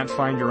you can't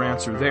find your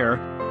answer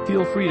there,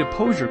 feel free to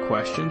pose your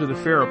question to the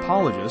Fair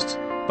apologists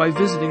by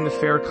visiting the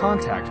Fair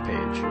contact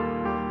page.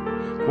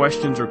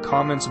 Questions or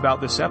comments about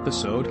this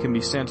episode can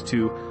be sent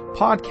to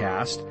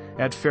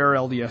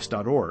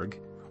podcast@fairlds.org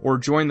or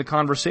join the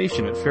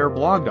conversation at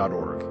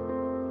fairblog.org.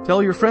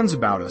 Tell your friends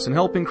about us and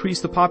help increase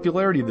the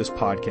popularity of this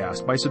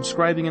podcast by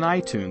subscribing in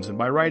iTunes and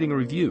by writing a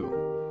review.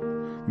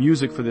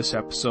 Music for this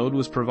episode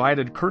was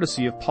provided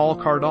courtesy of Paul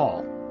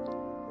Cardall.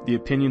 The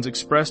opinions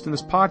expressed in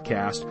this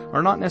podcast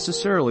are not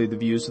necessarily the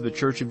views of the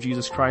Church of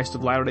Jesus Christ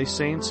of Latter-day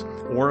Saints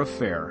or of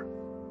FAIR.